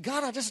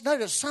 God, I just know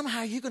that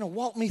somehow you're going to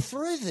walk me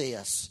through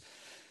this.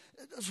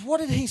 What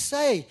did he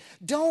say?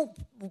 Don't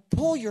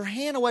pull your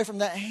hand away from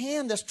that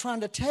hand that's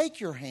trying to take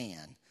your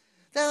hand.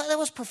 That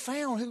was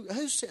profound.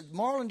 Who said,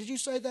 Marlon, did you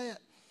say that?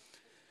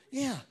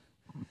 Yeah.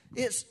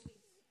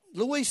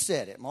 Louise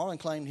said it. Marlon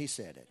claimed he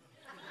said it.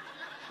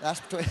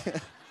 That's between.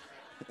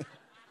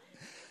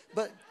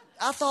 But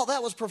I thought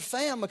that was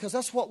profound because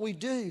that's what we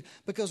do.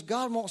 Because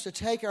God wants to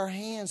take our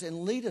hands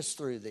and lead us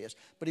through this.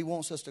 But He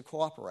wants us to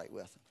cooperate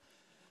with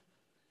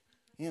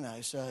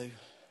Him. So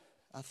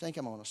I think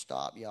I'm going to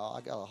stop, y'all.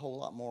 I got a whole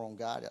lot more on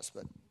guidance,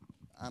 but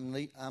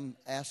I'm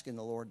asking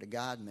the Lord to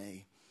guide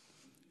me.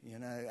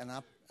 And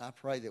I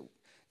pray that,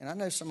 and I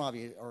know some of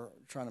you are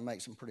trying to make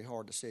some pretty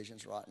hard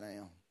decisions right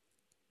now.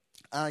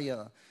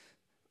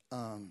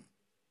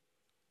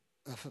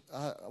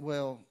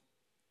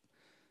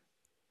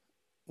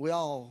 We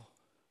all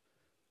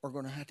are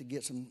going to have to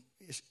get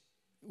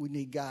we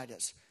need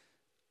guidance.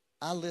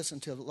 I listen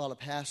to a lot of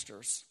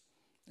pastors,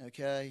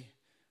 okay,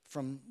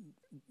 from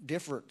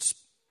different,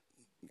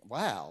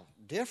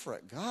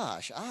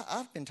 gosh.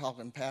 I've been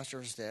talking to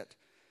pastors that,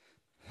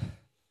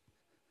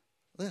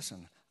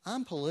 listen,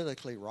 I'm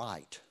politically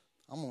right.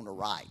 I'm on the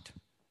right,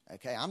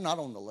 okay? I'm not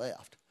on the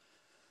left.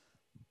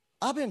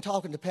 I've been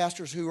talking to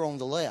pastors who are on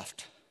the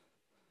left,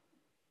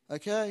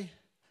 okay?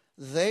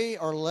 They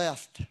are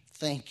left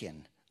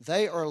thinking.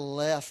 They are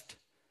left,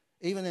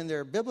 even in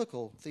their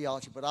biblical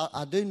theology. But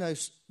I do know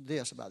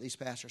this about these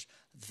pastors.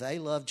 They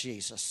love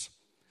Jesus,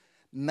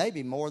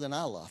 maybe more than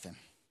I love Him,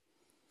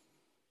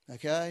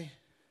 okay?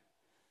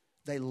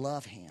 They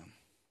love Him.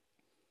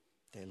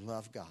 They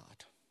love God.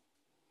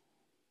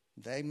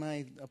 They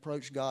may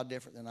approach God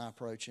different than I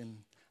approach Him.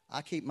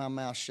 I keep my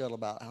mouth shut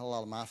about a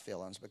lot of my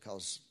feelings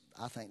because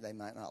I think they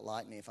might not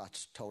like me if I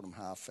told them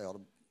how I felt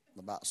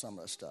about some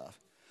of the stuff.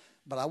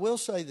 But I will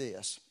say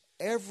this.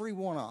 Every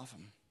one of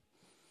them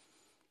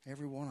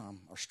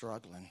are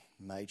struggling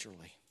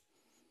majorly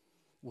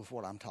with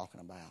what I'm talking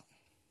about.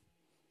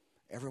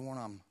 Every one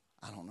of them,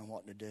 I don't know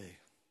what to do.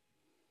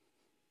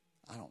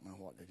 I don't know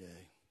what to do.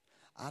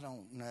 I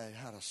don't know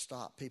how to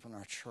stop people in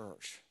our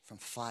church from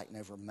fighting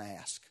over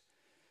masks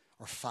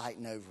or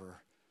fighting over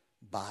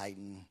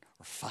Biden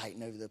or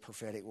fighting over the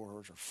prophetic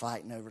words or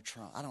fighting over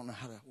Trump. I don't know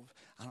how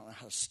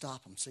to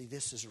stop them. See,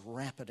 this is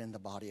rampant in the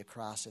body of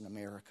Christ in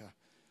America.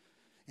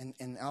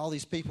 And all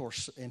these people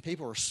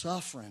are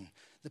suffering.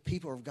 The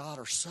people of God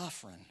are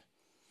suffering.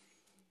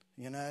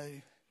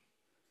 And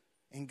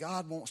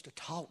God wants to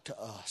talk to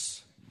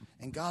us.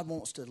 And God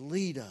wants to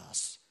lead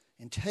us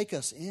and take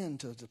us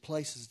into the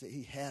places that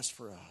He has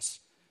for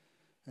us.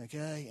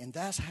 Okay? And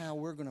that's how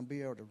we're going to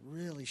be able to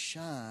really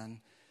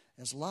shine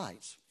as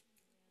lights.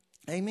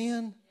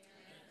 Amen?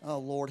 Oh,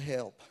 Lord,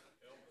 help.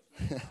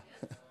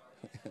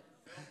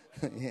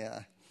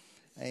 Yeah.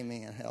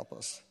 Amen. Help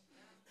us.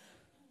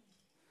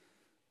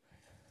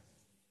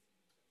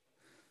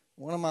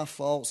 One of my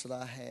faults that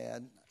I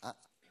had,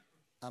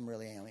 I'm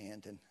really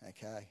ending,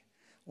 okay?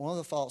 One of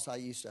the faults I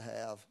used to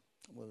have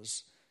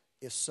was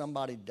if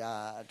somebody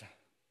died,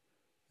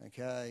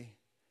 okay,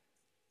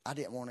 I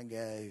didn't want to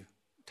go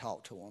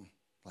talk to them.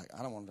 Like,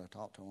 I don't want to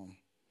talk to them.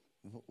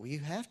 Well, you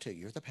have to.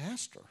 You're the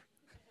pastor,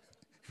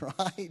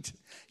 right?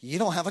 You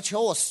don't have a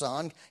choice,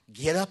 son.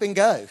 Get up and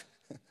go.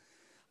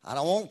 I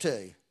don't want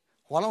to.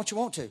 Why don't you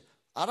want to?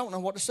 I don't know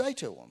what to say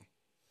to them.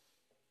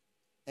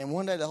 And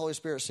one day the Holy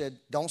Spirit said,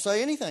 don't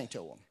say anything to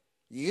them.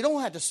 You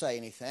don't have to say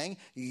anything.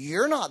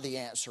 You're not the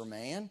answer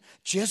man.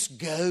 Just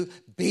go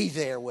be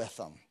there with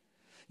them.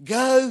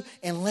 Go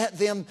and let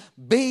them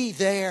be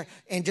there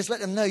and just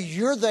let them know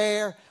you're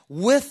there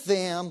with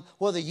them,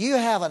 whether you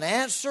have an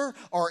answer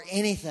or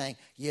anything.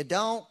 You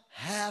don't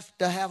have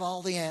to have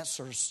all the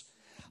answers.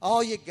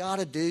 All you got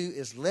to do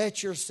is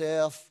let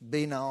yourself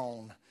be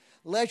known.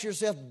 Let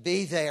yourself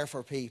be there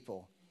for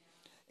people.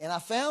 And I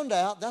found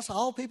out that's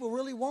all people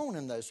really want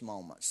in those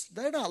moments.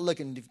 They're not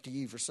looking to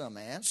you for some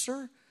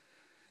answer.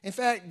 In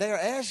fact, they're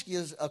asking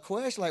you a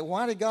question like,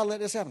 why did God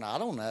let this happen? I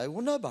don't know.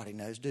 Well, nobody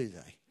knows, do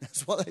they?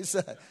 That's what they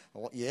say.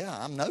 Well, yeah,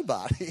 I'm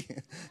nobody.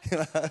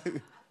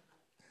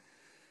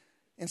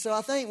 And so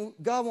I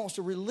think God wants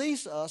to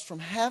release us from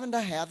having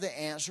to have the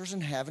answers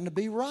and having to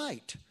be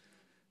right.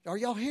 Are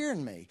y'all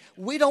hearing me?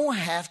 We don't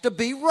have to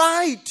be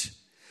right.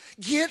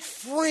 Get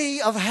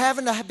free of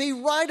having to be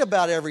right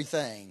about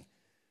everything.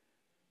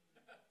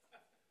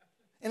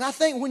 And I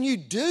think when you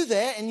do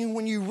that and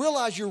when you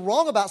realize you're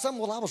wrong about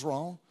something, well, I was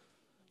wrong.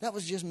 That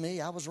was just me.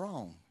 I was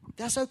wrong.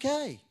 That's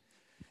okay.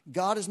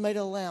 God has made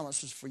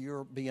allowances for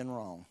your being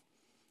wrong.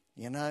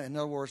 In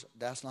other words,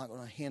 that's not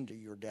going to hinder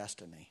your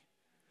destiny.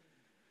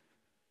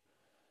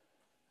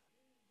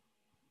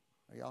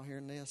 Are y'all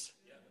hearing this?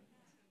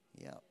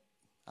 Yeah.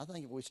 I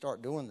think if we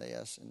start doing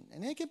this,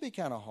 and it can be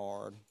kind of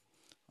hard,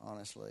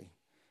 honestly,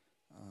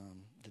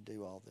 to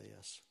do all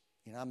this.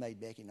 I made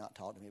Becky not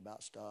talk to me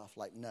about stuff.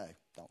 Like, no,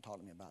 don't talk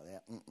to me about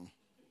that.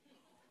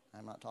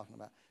 I'm not talking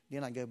about.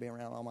 Then I go be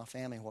around all my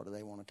family. What do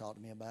they want to talk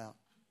to me about?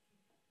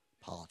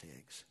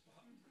 Politics.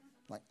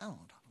 Like, I don't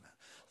want to talk about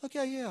it.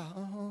 Okay, yeah,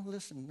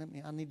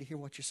 listen, I need to hear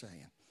what you're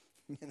saying.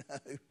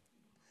 Because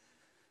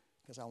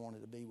I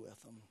wanted to be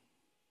with them.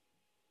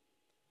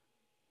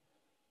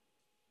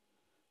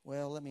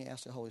 Well, let me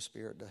ask the Holy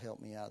Spirit to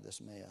help me out of this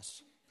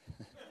mess.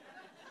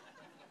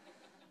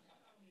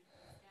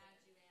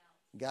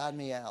 Guide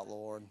me out,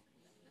 Lord.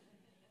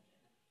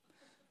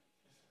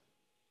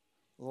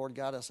 Lord,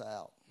 guide us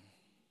out.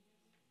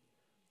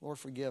 Lord,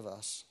 forgive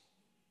us.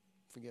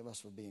 Forgive us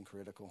for being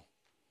critical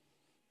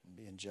and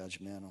being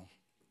judgmental.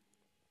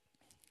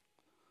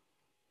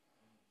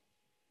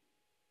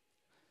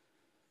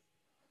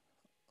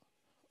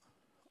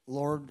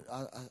 Lord,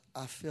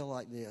 I feel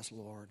like this,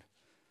 Lord.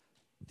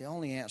 The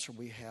only answer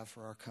we have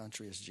for our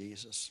country is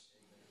Jesus.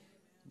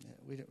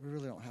 We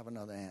really don't have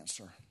another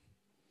answer.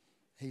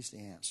 He's the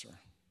answer.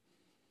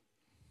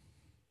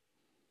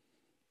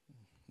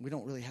 We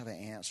don't really have an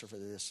answer for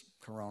this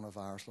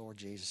coronavirus. Lord,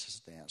 Jesus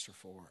is the answer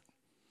for it.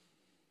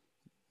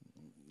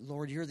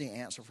 Lord, you're the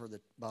answer for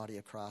the body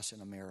of Christ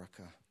in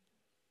America.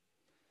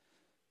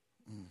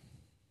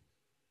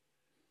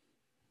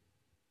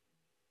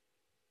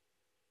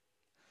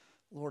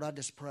 Lord, I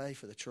just pray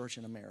for the church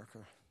in America.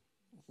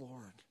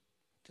 Lord,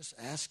 just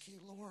ask you,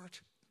 Lord,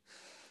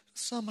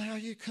 somehow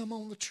you come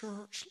on the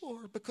church,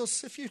 Lord,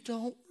 because if you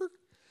don't,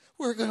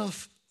 we're gonna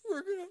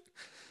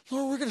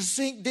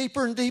sink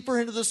deeper and deeper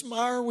into this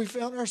mire we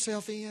found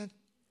ourselves in.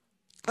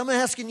 I'm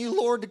asking you,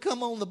 Lord, to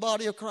come on the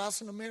body of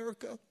Christ in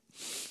America.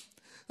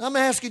 I'm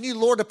asking you,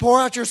 Lord, to pour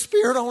out your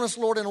Spirit on us,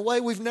 Lord, in a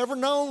way we've never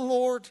known,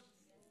 Lord.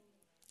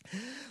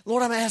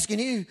 Lord, I'm asking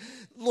you,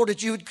 Lord,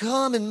 that you would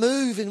come and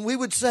move and we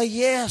would say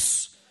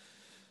yes.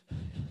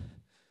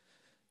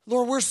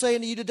 Lord, we're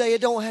saying to you today,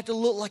 it don't have to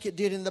look like it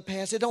did in the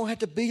past. It don't have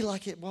to be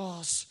like it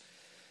was.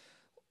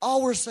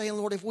 All we're saying,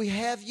 Lord, if we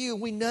have you,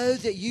 we know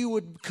that you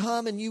would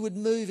come and you would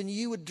move and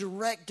you would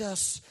direct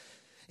us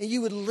and you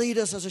would lead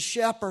us as a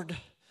shepherd.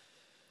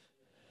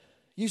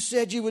 You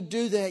said you would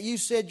do that. You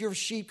said your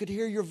sheep could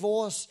hear your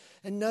voice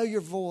and know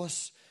your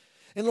voice.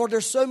 And Lord,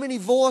 there's so many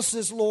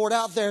voices, Lord,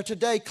 out there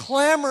today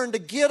clamoring to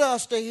get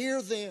us to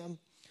hear them.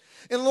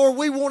 And Lord,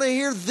 we want to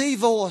hear the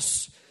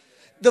voice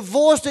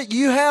that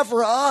you have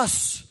for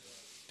us.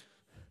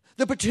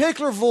 The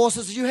particular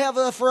voices that you have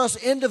for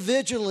us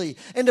individually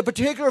and the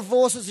particular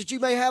voices that you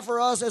may have for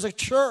us as a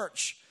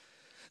church.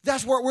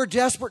 That's what we're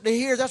desperate to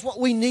hear. That's what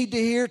we need to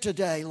hear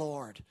today,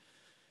 Lord.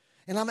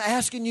 And I'm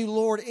asking you,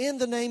 Lord, in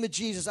the name of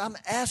Jesus, I'm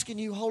asking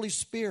you, Holy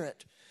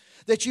Spirit,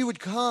 that you would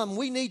come.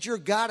 We need your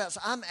guidance.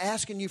 I'm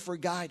asking you for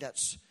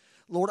guidance.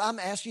 Lord, I'm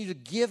asking you to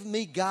give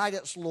me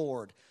guidance,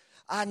 Lord.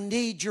 I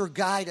need your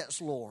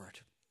guidance, Lord.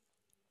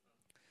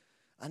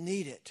 I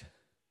need it.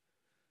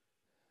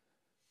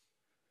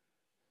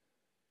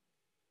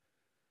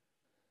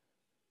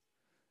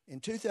 In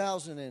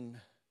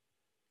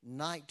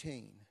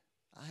 2019,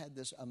 I had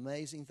this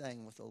amazing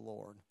thing with the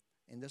Lord,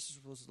 and this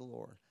was the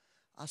Lord.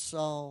 I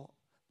saw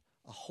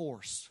a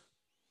horse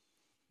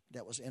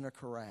that was in a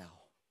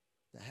corral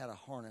that had a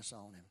harness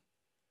on him.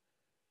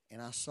 And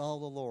I saw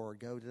the Lord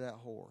go to that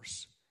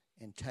horse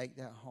and take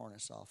that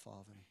harness off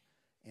of him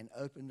and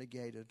open the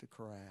gate of the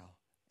corral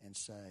and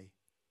say,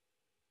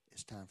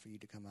 it's time for you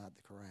to come out of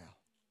the corral.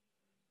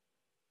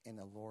 And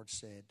the Lord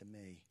said to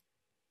me,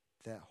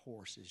 that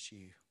horse is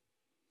you.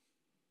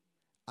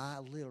 I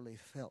literally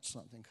felt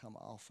something come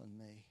off of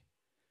me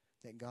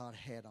that God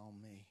had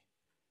on me.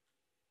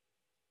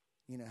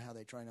 You know how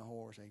they train a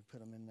horse, they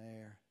put them in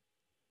there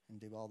and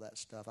do all that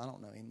stuff. I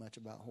don't know any much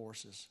about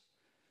horses.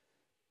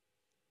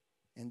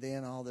 And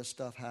then all this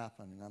stuff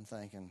happened, and I'm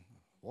thinking,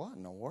 what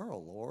in the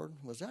world, Lord?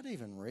 Was that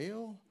even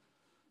real?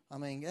 I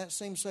mean, that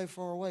seems so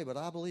far away, but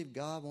I believe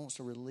God wants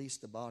to release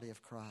the body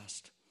of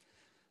Christ.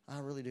 I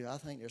really do. I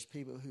think there's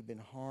people who've been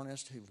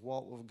harnessed, who've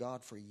walked with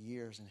God for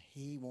years, and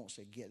he wants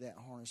to get that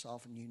harness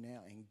off of you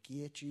now and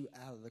get you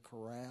out of the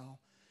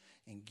corral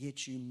and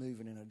get you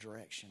moving in a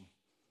direction.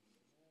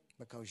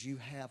 Because you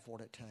have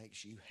what it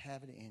takes. You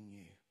have it in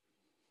you.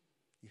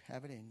 You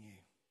have it in you.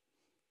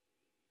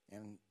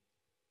 And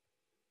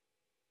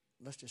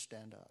let's just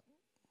stand up.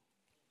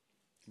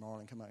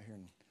 Marlon, come out here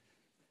and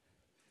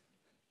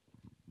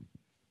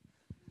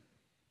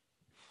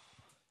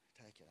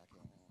take it. I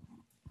can't.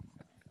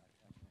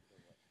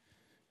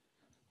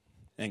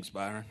 Thanks,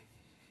 Byron.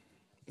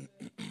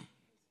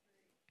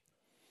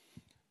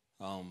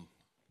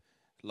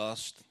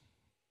 Last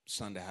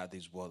Sunday, I had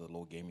this word the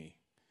Lord gave me.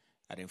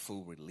 I didn't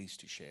feel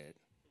released to share it.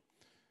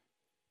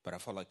 But I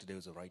felt like today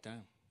was the right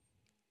time.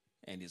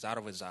 And it's out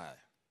of Isaiah,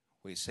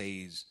 where it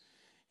says,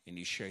 and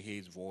you shall hear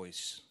his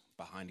voice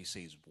behind it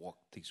says, walk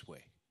this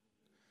way.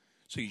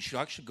 So you should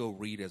actually go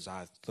read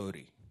Isaiah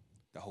 30,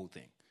 the whole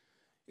thing.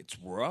 It's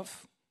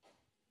rough,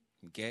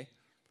 okay?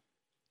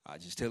 I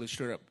just tell you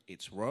straight up,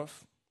 it's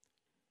rough,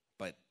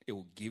 but it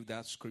will give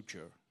that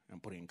scripture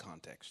and put it in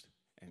context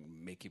and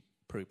make it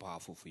pretty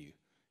powerful for you.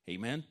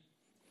 Amen?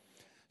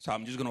 So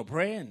I'm just going to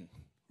pray and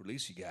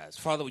release you guys.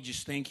 Father, we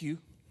just thank you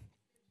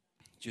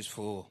just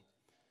for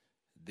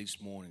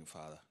this morning,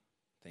 Father.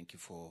 Thank you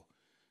for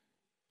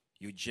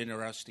your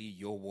generosity,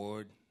 your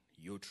word,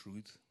 your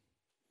truth.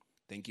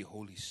 Thank you,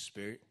 Holy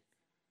Spirit,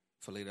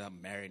 for letting that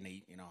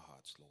marinate in our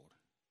hearts, Lord.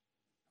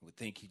 And we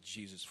thank you,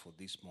 Jesus, for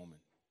this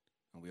moment.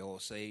 And we all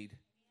said,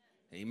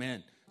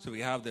 amen. So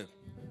we have the,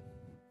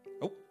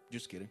 oh,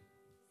 just kidding.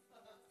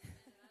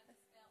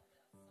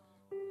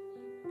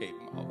 Hey,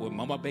 when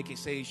Mama Becky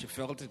says she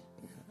felt it,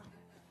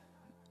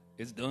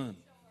 it's done.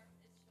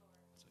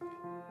 It's okay.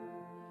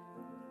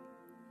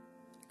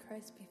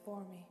 Christ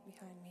before me,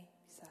 behind me,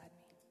 beside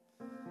me.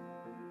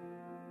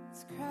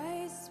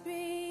 Christ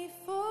be